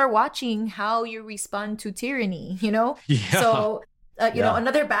your kids are watching how you respond to tyranny. You know, so you know,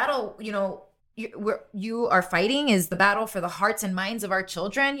 another battle. You know, you are fighting is the battle for the hearts and minds of our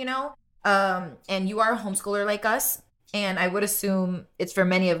children. You know, and you are a homeschooler like us. And I would assume it's for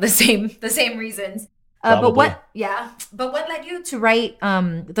many of the same reasons. But what led you to write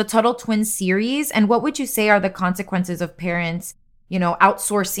the Tuttle Twins series? And what would you say are the consequences of parents, you know,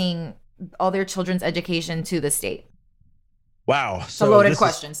 outsourcing all their children's education to the state? Wow. It's a loaded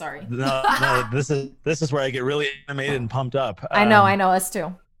question. Sorry. No, this is where I get really animated and pumped up. I know, us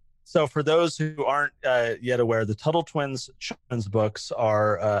too. So for those who aren't yet aware, the Tuttle Twins children's books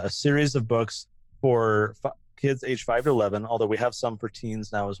are a series of books for kids age 5 to 11, although we have some for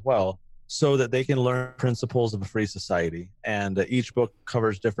teens now as well, so that they can learn principles of a free society. And each book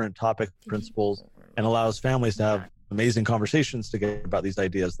covers different topic principles and allows families to have amazing conversations together about these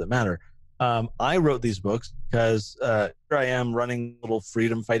ideas that matter. I wrote these books because here I am running a little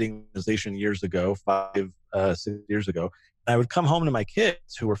freedom fighting organization years ago, 6 years ago. And I would come home to my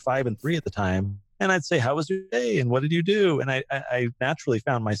kids who were 5 and 3 at the time, and I'd say, how was your day? And what did you do? And I naturally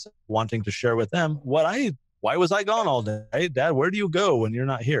found myself wanting to share with them why was I gone all day? Hey, Dad, where do you go when you're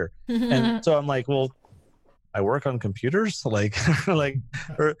not here? And so I'm like, well, I work on computers,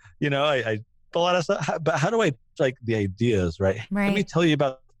 or, you know, I a lot of stuff. But how do I like the ideas, right? Let me tell you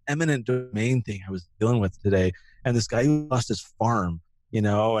about the eminent domain thing I was dealing with today. And this guy who lost his farm, you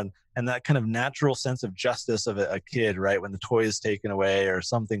know, and that kind of natural sense of justice of a kid, right? When the toy is taken away or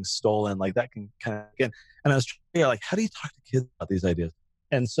something's stolen, like that can kind of, again, and I was trying to like, how do you talk to kids about these ideas?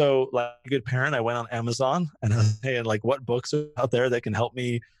 And so like a good parent, I went on Amazon and I was saying like, what books are out there that can help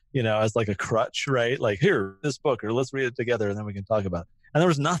me, you know, as like a crutch, right? Like here, this book, or let's read it together and then we can talk about it. And there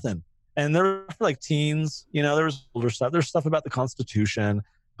was nothing. And there were like teens, you know, there was older stuff. There's stuff about the Constitution,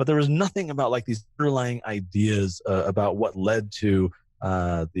 but there was nothing about like these underlying ideas about what led to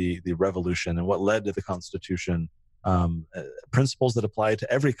the revolution and what led to the Constitution, principles that apply to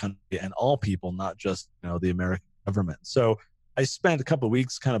every country and all people, not just, you know, the American government. So I spent a couple of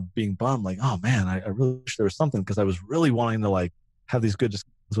weeks kind of being bummed, like, oh man, I really wish there was something, because I was really wanting to like have these good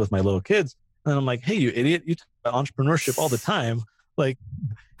discussions with my little kids. And I'm like, hey, you idiot, you talk about entrepreneurship all the time. Like,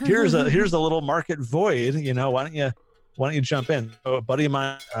 here's a little market void, you know, why don't you jump in? So a buddy of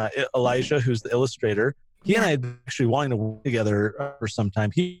mine, Elijah, who's the illustrator, he and I had actually wanting to work together for some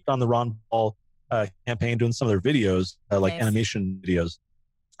time. He on the Ron Paul campaign, doing some of their videos, like animation videos.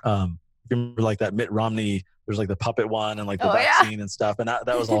 You remember like that Mitt Romney, there's like the puppet one and like the vaccine and stuff. And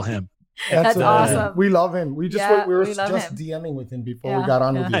that was all him. That's awesome. We love him. We were just DMing with him before we got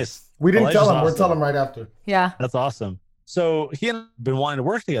on with you. Nice. We didn't tell him. Awesome. We'll tell him right after. Yeah. That's awesome. So he and I had been wanting to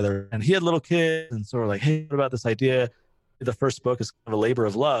work together, and he had little kids, and so we're like, hey, what about this idea? The first book is kind of a labor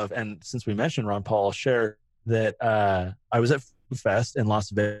of love. And since we mentioned Ron Paul, I'll share that I was at Food Fest in Las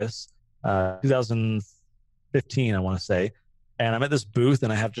Vegas, 2015, I want to say. And I'm at this booth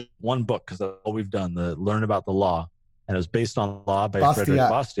and I have just one book, because that's all we've done, the Learn About the Law. And it was based on law by Frederick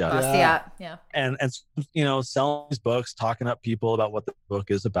Bastiat. Yeah. And, you know, selling these books, talking up people about what the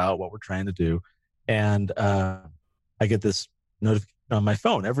book is about, what we're trying to do. And I get this notification on my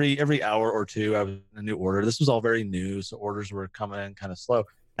phone every hour or two. I was in a new order. This was all very new, so orders were coming in kind of slow.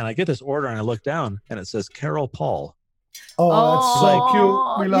 And I get this order and I look down and it says Carol Paul. Oh, that's so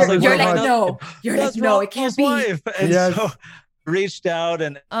cute. We love it. You're like, no. You're like, no, it can't be. Wife. And so reached out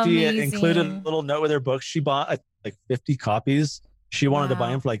and she included a little note with her book. She bought like 50 copies. She wanted to buy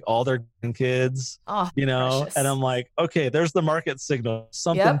them for like all their kids, you know, precious. And I'm like, okay, there's the market signal,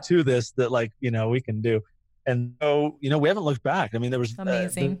 something to this that like, you know, we can do. And so, you know, we haven't looked back. I mean, there was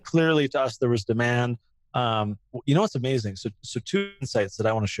clearly to us, there was demand. You know, what's amazing. So two insights that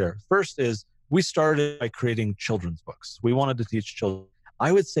I want to share. First is we started by creating children's books. We wanted to teach children.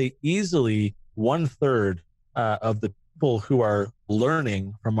 I would say easily 1/3 of the people who are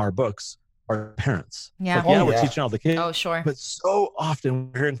learning from our books are parents. Yeah. Like, we're teaching all the kids. Oh, sure. But so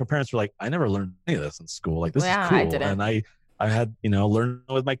often we're hearing from parents who are like, I never learned any of this in school. Like, this is cool. I didn't. And I had, you know, learned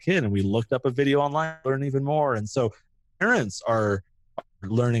with my kid, and we looked up a video online, learn even more. And so parents are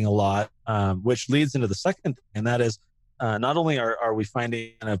learning a lot, which leads into the second thing. And that is, not only are we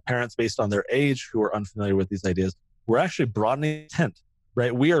finding kind of parents based on their age who are unfamiliar with these ideas, we're actually broadening intent,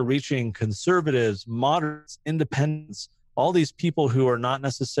 right? We are reaching conservatives, moderates, independents, all these people who are not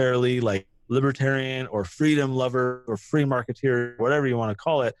necessarily like libertarian or freedom lover or free marketeer, whatever you want to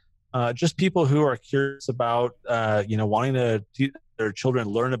call it. Just people who are curious about, you know, wanting to teach their children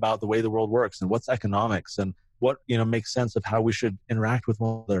learn about the way the world works and what's economics and what, you know, makes sense of how we should interact with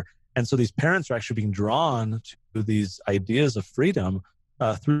one another. And so these parents are actually being drawn to these ideas of freedom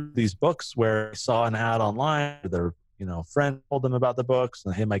through these books, where I saw an ad online, their, you know, friend told them about the books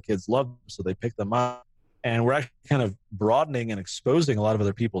and, hey, my kids love them, so they picked them up. And we're actually kind of broadening and exposing a lot of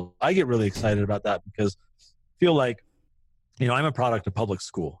other people. I get really excited about that because I feel like, you know, I'm a product of public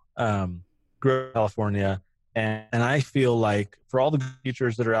school, grew up in California, and I feel like for all the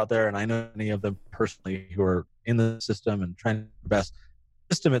teachers that are out there, and I know many of them personally who are in the system and trying to do their best,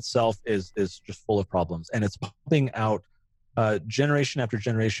 the system itself is just full of problems, and it's pumping out generation after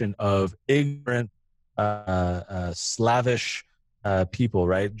generation of ignorant, slavish people,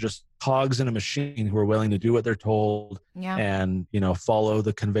 right? Just cogs in a machine who are willing to do what they're told and, you know, follow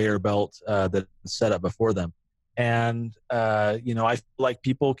the conveyor belt that's set up before them. And, you know, I feel like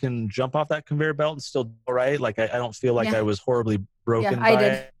people can jump off that conveyor belt and still do all right. Like, I don't feel like I was horribly broken by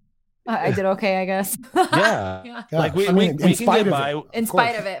it. I did okay, I guess. Like we can get by in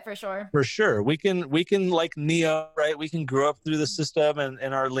spite of it, for sure. For sure. We can like Neo, right? We can grow up through the system, and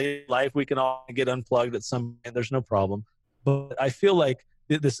in our late life, we can all get unplugged at some point. There's no problem. But I feel like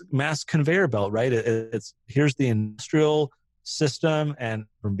this mass conveyor belt, right? It's here's the industrial system, and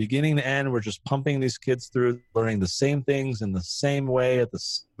from beginning to end, we're just pumping these kids through learning the same things in the same way at the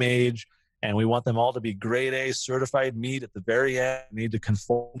same age. And we want them all to be grade A certified meat at the very end. We need to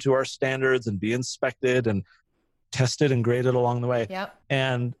conform to our standards and be inspected and tested and graded along the way. Yep.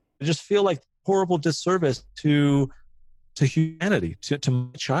 And I just feel like the horrible disservice to humanity, to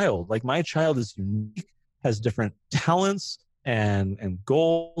my child. Like, my child is unique, has different talents and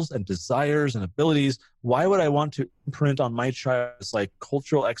goals and desires and abilities. Why would I want to imprint on my child this like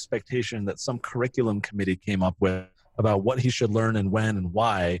cultural expectation that some curriculum committee came up with about what he should learn and when and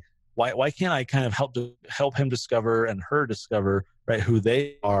why? Why can't I kind of help him discover and her discover, right, who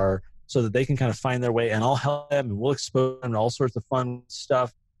they are, so that they can kind of find their way, and I'll help them and we'll expose them to all sorts of fun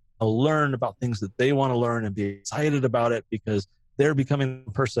stuff. I'll learn about things that they want to learn and be excited about it because they're becoming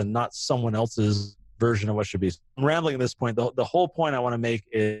a person, not someone else's version of what should be. I'm rambling at this point. The whole point I want to make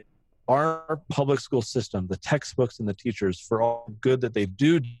is our public school system, the textbooks and the teachers, for all the good that they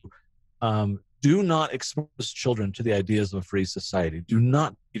do not expose children to the ideas of a free society. Do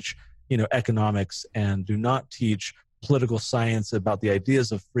not teach, economics, and do not teach political science about the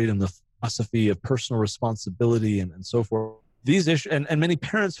ideas of freedom, the philosophy of personal responsibility, and so forth. These issues, and many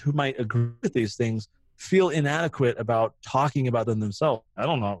parents who might agree with these things feel inadequate about talking about them themselves. I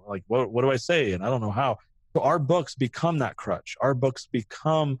don't know, like, what do I say? And I don't know how. So our books become that crutch. Our books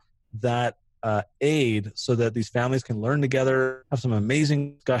become that aid so that these families can learn together, have some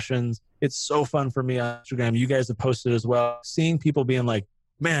amazing discussions. It's so fun for me on Instagram. You guys have posted as well. Seeing people being like,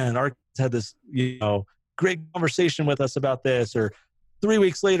 man, our kids had this, great conversation with us about this. Or 3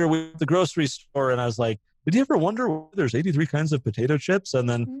 weeks later, we went to the grocery store and I was like, did you ever wonder why there's 83 kinds of potato chips? And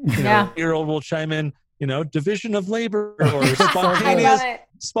then, year-old will chime in, division of labor or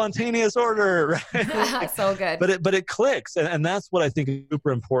spontaneous order, right? So good. But it clicks. And that's what I think is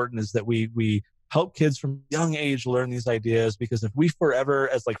super important, is that we help kids from a young age learn these ideas, because if we forever,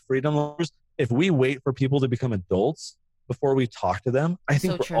 as like freedom lovers, if we wait for people to become adults before we talk to them, I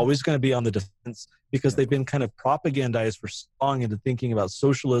think we're always going to be on the defense, because they've been kind of propagandized for so long into thinking about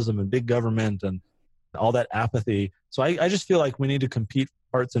socialism and big government and all that apathy. So I just feel like we need to compete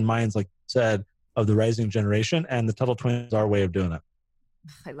for hearts and minds, like you said, of the rising generation, and the Tuttle Twins are our way of doing it.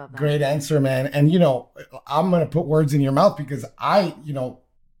 I love that. Great answer, man. And, I'm going to put words in your mouth, because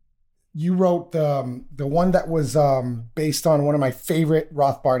you wrote the one that was based on one of my favorite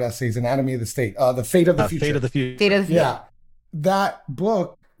Rothbard essays, Anatomy of the State, The Fate of the Future. Fate of the Future. Fate of the Future. Yeah. That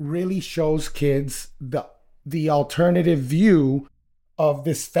book really shows kids the alternative view of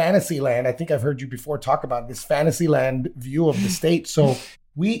this fantasy land. I think I've heard you before talk about this fantasy land view of the state. So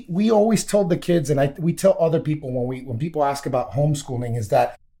we always told the kids, and we tell other people when people ask about homeschooling, is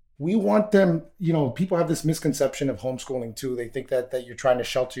that we want them, people have this misconception of homeschooling too. They think that you're trying to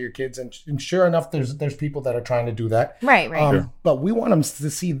shelter your kids, and sure enough, there's people that are trying to do that. Right. Sure. But we want them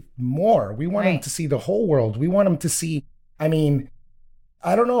to see more. We want them to see the whole world. We want them to see, I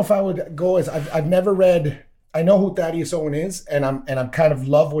don't know if I would go as I've never read. I know who Thaddeus Owen is, and I'm kind of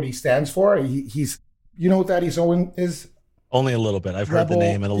love what he stands for. He's, who Thaddeus Owen is? Only a little bit. I've heard the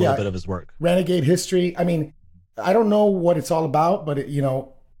name and a little bit of his work. Renegade History. I don't know what it's all about, but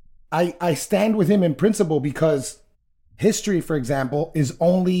I stand with him in principle, because history, for example, is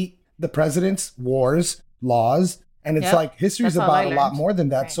only the presidents, wars, laws, and it's like history's about a lot more than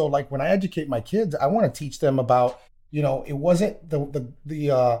that. Right. So like when I educate my kids, I want to teach them about, it wasn't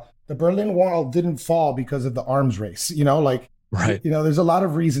the Berlin Wall didn't fall because of the arms race, right. There's a lot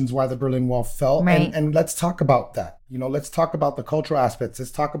of reasons why the Berlin Wall fell. Right. And let's talk about that. Let's talk about the cultural aspects.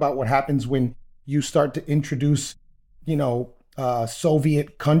 Let's talk about what happens when you start to introduce,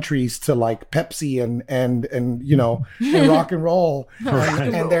 Soviet countries to like Pepsi and and rock and roll.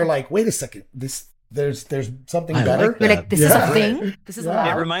 And they're like, wait a second, there's something better. You're like, this is a thing. This is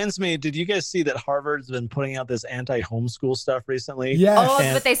allowed. It reminds me, did you guys see that Harvard's been putting out this anti-homeschool stuff recently? Yes.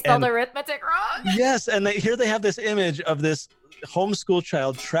 Oh, but they spelled arithmetic wrong. Yes, and here they have this image of this homeschool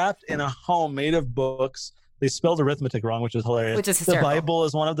child trapped in a home made of books. They spelled arithmetic wrong, which is hilarious. Which is hysterical. The Bible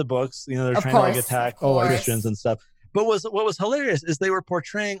is one of the books. They're trying to attack Christians and stuff. But what was hilarious is they were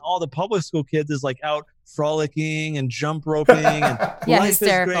portraying all the public school kids as like out frolicking and jump roping and life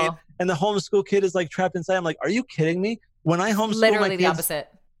hysterical. is great. And the homeschool kid is like trapped inside. I'm like, are you kidding me? When I homeschool literally my kids, the opposite.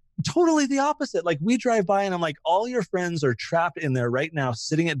 Totally the opposite. Like we drive by and I'm like, all your friends are trapped in there right now,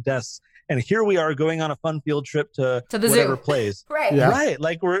 sitting at desks. And here we are going on a fun field trip to the whatever zoo. Place. Right. Yeah. Right.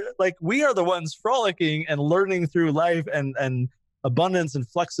 Like we are the ones frolicking and learning through life and abundance and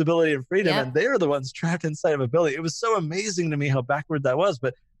flexibility and freedom. Yep. And they're the ones trapped inside of a building. It was so amazing to me how backward that was.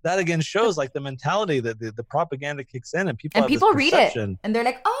 But that again shows like the mentality that the propaganda kicks in and people read it and they're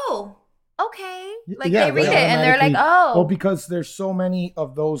like, oh, okay. Like they read it and they're like, oh. Well, because there's so many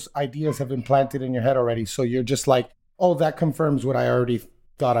of those ideas have been planted in your head already. So you're just like, oh, that confirms what I already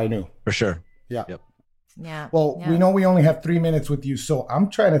thought I knew. For sure. Yeah. Yep. Yeah. Well, we know we only have 3 minutes with you. So I'm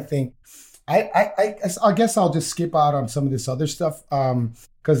trying to think. I guess I'll just skip out on some of this other stuff.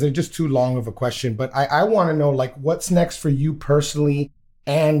 because they're just too long of a question. But I want to know, like, what's next for you personally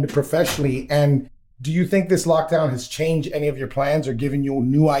and professionally? And do you think this lockdown has changed any of your plans or given you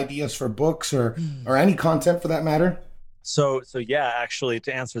new ideas for books or any content for that matter? So yeah, actually,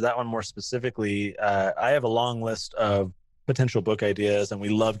 to answer that one more specifically, I have a long list of potential book ideas, and we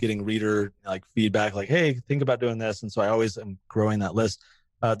love getting reader like feedback, like, hey, think about doing this. And so I always am growing that list.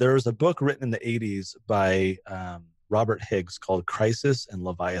 There was a book written in the 80s by Robert Higgs called Crisis and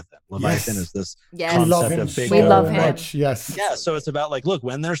Leviathan. Leviathan is this concept of big. We love him. Yes. Yeah. So it's about like, look,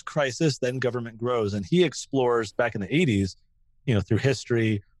 when there's crisis, then government grows. And he explores back in the 80s, through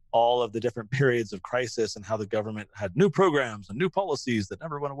history, all of the different periods of crisis and how the government had new programs and new policies that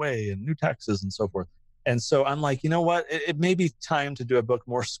never went away and new taxes and so forth. And so I'm like, you know what? It may be time to do a book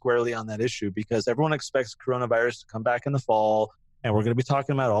more squarely on that issue, because everyone expects coronavirus to come back in the fall, and we're going to be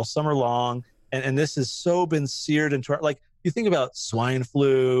talking about it all summer long. And this has so been seared into our, like, you think about swine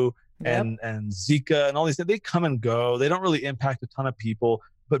flu and Zika and all these things, they come and go. They don't really impact a ton of people.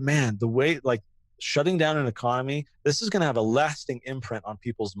 But man, the way, like, shutting down an economy, this is going to have a lasting imprint on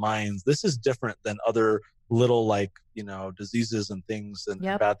people's minds. This is different than other little, like, diseases and things and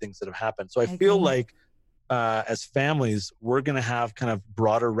bad things that have happened. So I feel like as families, we're going to have kind of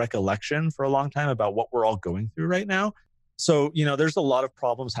broader recollection for a long time about what we're all going through right now. So, there's a lot of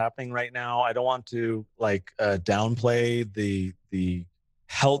problems happening right now. I don't want to downplay the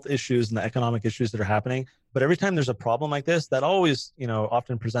health issues and the economic issues that are happening. But every time there's a problem like this, that always,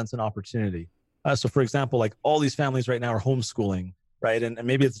 often presents an opportunity. So, for example, like all these families right now are homeschooling, right? And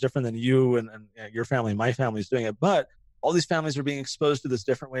maybe it's different than you and your family, my family is doing it. But all these families are being exposed to this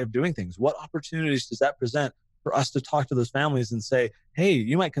different way of doing things. What opportunities does that present for us to talk to those families and say, hey,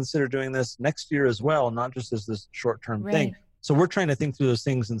 you might consider doing this next year as well, not just as this short-term thing. So we're trying to think through those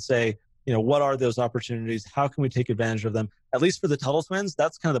things and say, what are those opportunities? How can we take advantage of them? At least for the Tuttle Twins,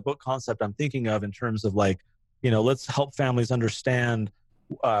 that's kind of the book concept I'm thinking of in terms of like, let's help families understand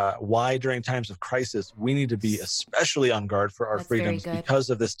why during times of crisis, we need to be especially on guard for our freedoms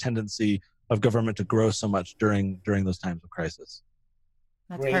because of this tendency of government to grow so much during those times of crisis.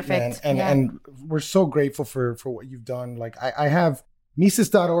 That's great, perfect. Man. And we're so grateful for what you've done. Like I have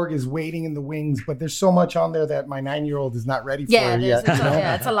Mises.org is waiting in the wings, but there's so much on there that my 9-year-old is not ready for yet.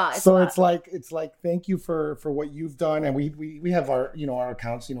 It's a lot. It's like thank you for what you've done. And we have our our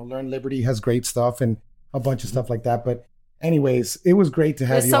accounts, Learn Liberty has great stuff and a bunch of stuff like that. But anyways, it was great to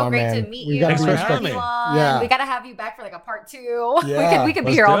have you on, man. It was so great to meet you. Thanks for having me. Yeah. We got to have you back for like a part 2. Yeah. we could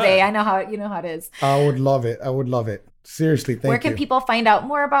be here all day. I know how it is. I would love it. Seriously, thank you. Where can people find out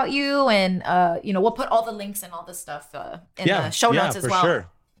more about you? And, we'll put all the links and all this stuff in the show notes as well. Sure.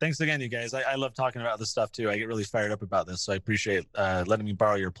 Thanks again, you guys. I love talking about this stuff too. I get really fired up about this. So I appreciate letting me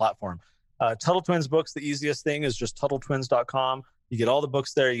borrow your platform. Tuttle Twins books, the easiest thing is just TuttleTwins.com. You get all the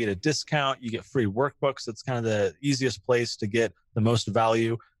books there. You get a discount. You get free workbooks. It's kind of the easiest place to get the most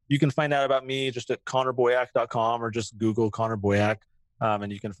value. You can find out about me just at ConnorBoyack.com or just Google Connor Boyack. And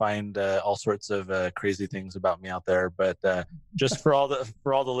you can find all sorts of crazy things about me out there. But just for all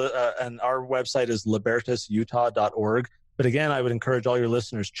the and our website is libertasutah.org. But again, I would encourage all your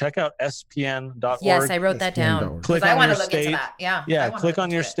listeners, check out spn.org. Yes, I wrote that down. Click I on want your to look state. into that. Yeah, click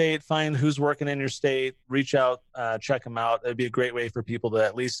on your state, find who's working in your state, reach out, check them out. It'd be a great way for people to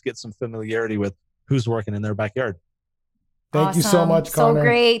at least get some familiarity with who's working in their backyard. Thank you so much, Connor. So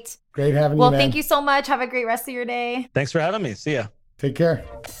great. Great having you, Well, man. thank you so much. Have a great rest of your day. Thanks for having me. See ya. Take care.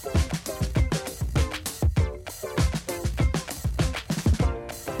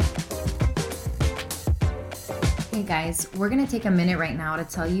 Hey guys, we're going to take a minute right now to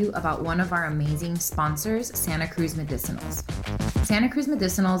tell you about one of our amazing sponsors, Santa Cruz Medicinals. Santa Cruz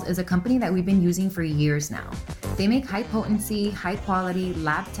Medicinals is a company that we've been using for years now. They make high potency, high quality,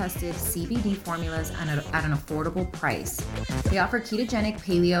 lab tested CBD formulas at an affordable price. They offer ketogenic,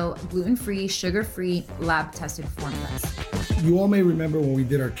 paleo, gluten-free, sugar-free, lab tested formulas. You all may remember when we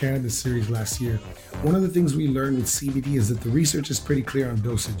did our cannabis series last year, one of the things we learned with CBD is that the research is pretty clear on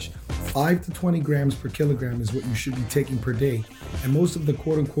dosage. 5 to 20 grams per kilogram is what you should be taking per day. And most of the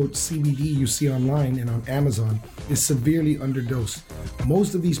quote-unquote CBD you see online and on Amazon is severely underdosed.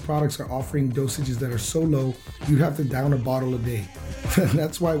 Most of these products are offering dosages that are so low, you'd have to down a bottle a day.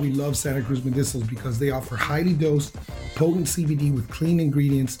 That's why we love Santa Cruz Medicinals, because they offer highly dosed, potent CBD with clean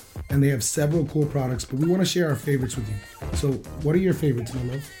ingredients, and they have several cool products, but we want to share our favorites with you. So what are your favorites, my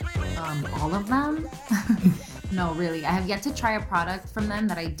love? All of them? No, really. I have yet to try a product from them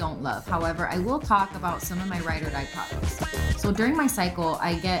that I don't love. However, I will talk about some of my ride or die products. So during my cycle,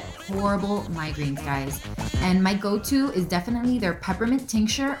 I get horrible migraines, guys. And my go-to is definitely their peppermint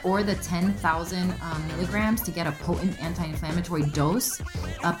tincture or the 10,000 milligrams to get a potent anti-inflammatory dose.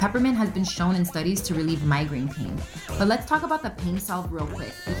 Peppermint has been shown in studies to relieve migraine pain. But let's talk about the pain salve real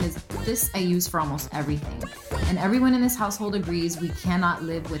quick, because this I use for almost everything. And everyone in this household agrees we cannot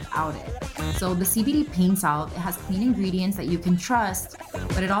live without it. So the CBD pain salve, it has clean ingredients that you can trust,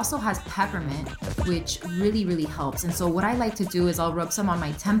 but it also has peppermint, which really, really helps. And so what I like to do is I'll rub some on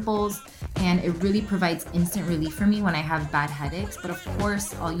my temples, and it really provides instant relief for me when I have bad headaches. But of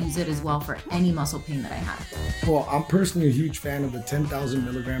course, I'll use it as well for any muscle pain that I have. Well, I'm personally a huge fan of the 10,000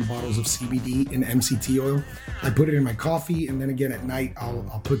 milligram bottles of CBD and MCT oil. I put it in my coffee, and then again at night,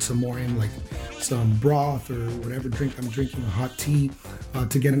 I'll put some more in, like some broth or whatever drink I'm drinking, a hot tea,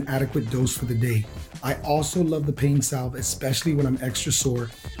 to get an adequate dose for the day. I also love the pain salve, especially when I'm extra sore.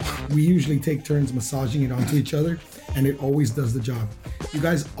 We usually take turns massaging it onto each other, and it always does the job. You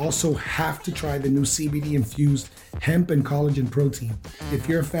guys also have to try the new CBD infused hemp and collagen protein. If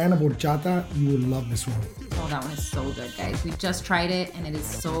you're a fan of horchata, you will love this one. Oh, that one is so good, guys. We just tried it and it is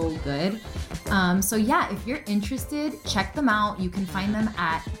so good. So yeah, if you're interested, check them out. You can find them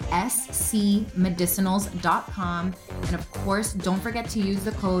at scmedicinals.com. And of course, don't forget to use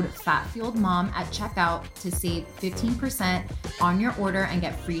the code FATFueledMom at checkout to save 15% on your order and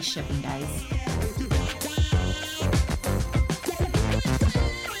get free shipping, guys.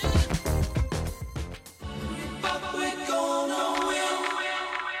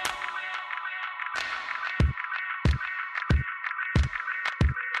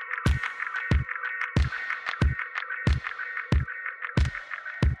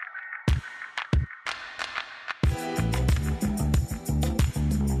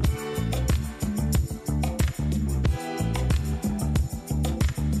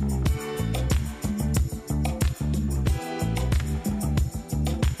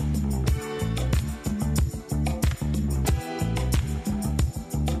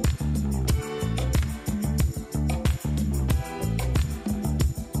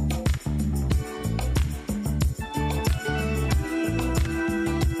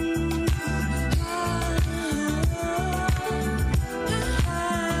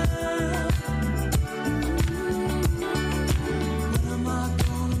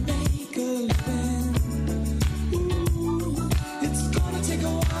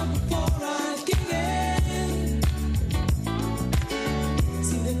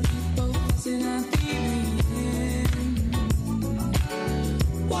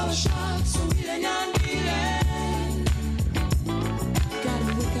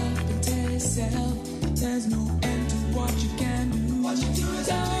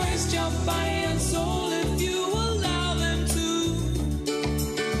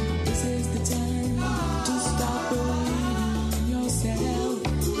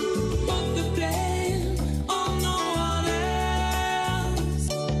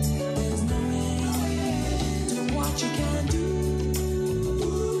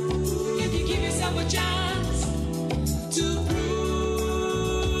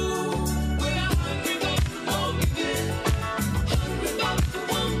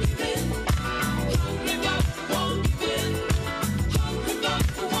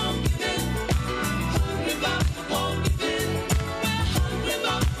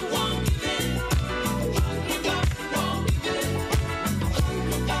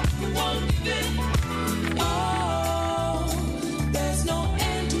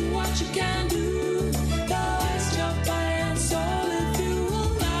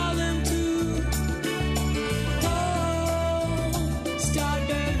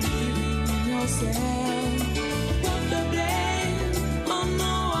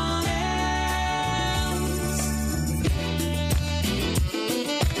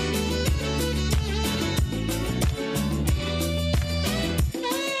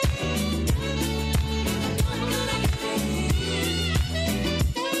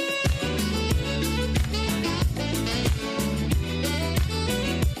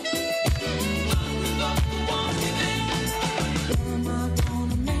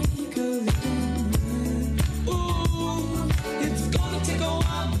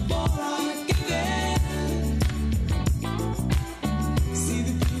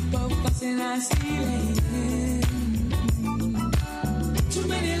 I see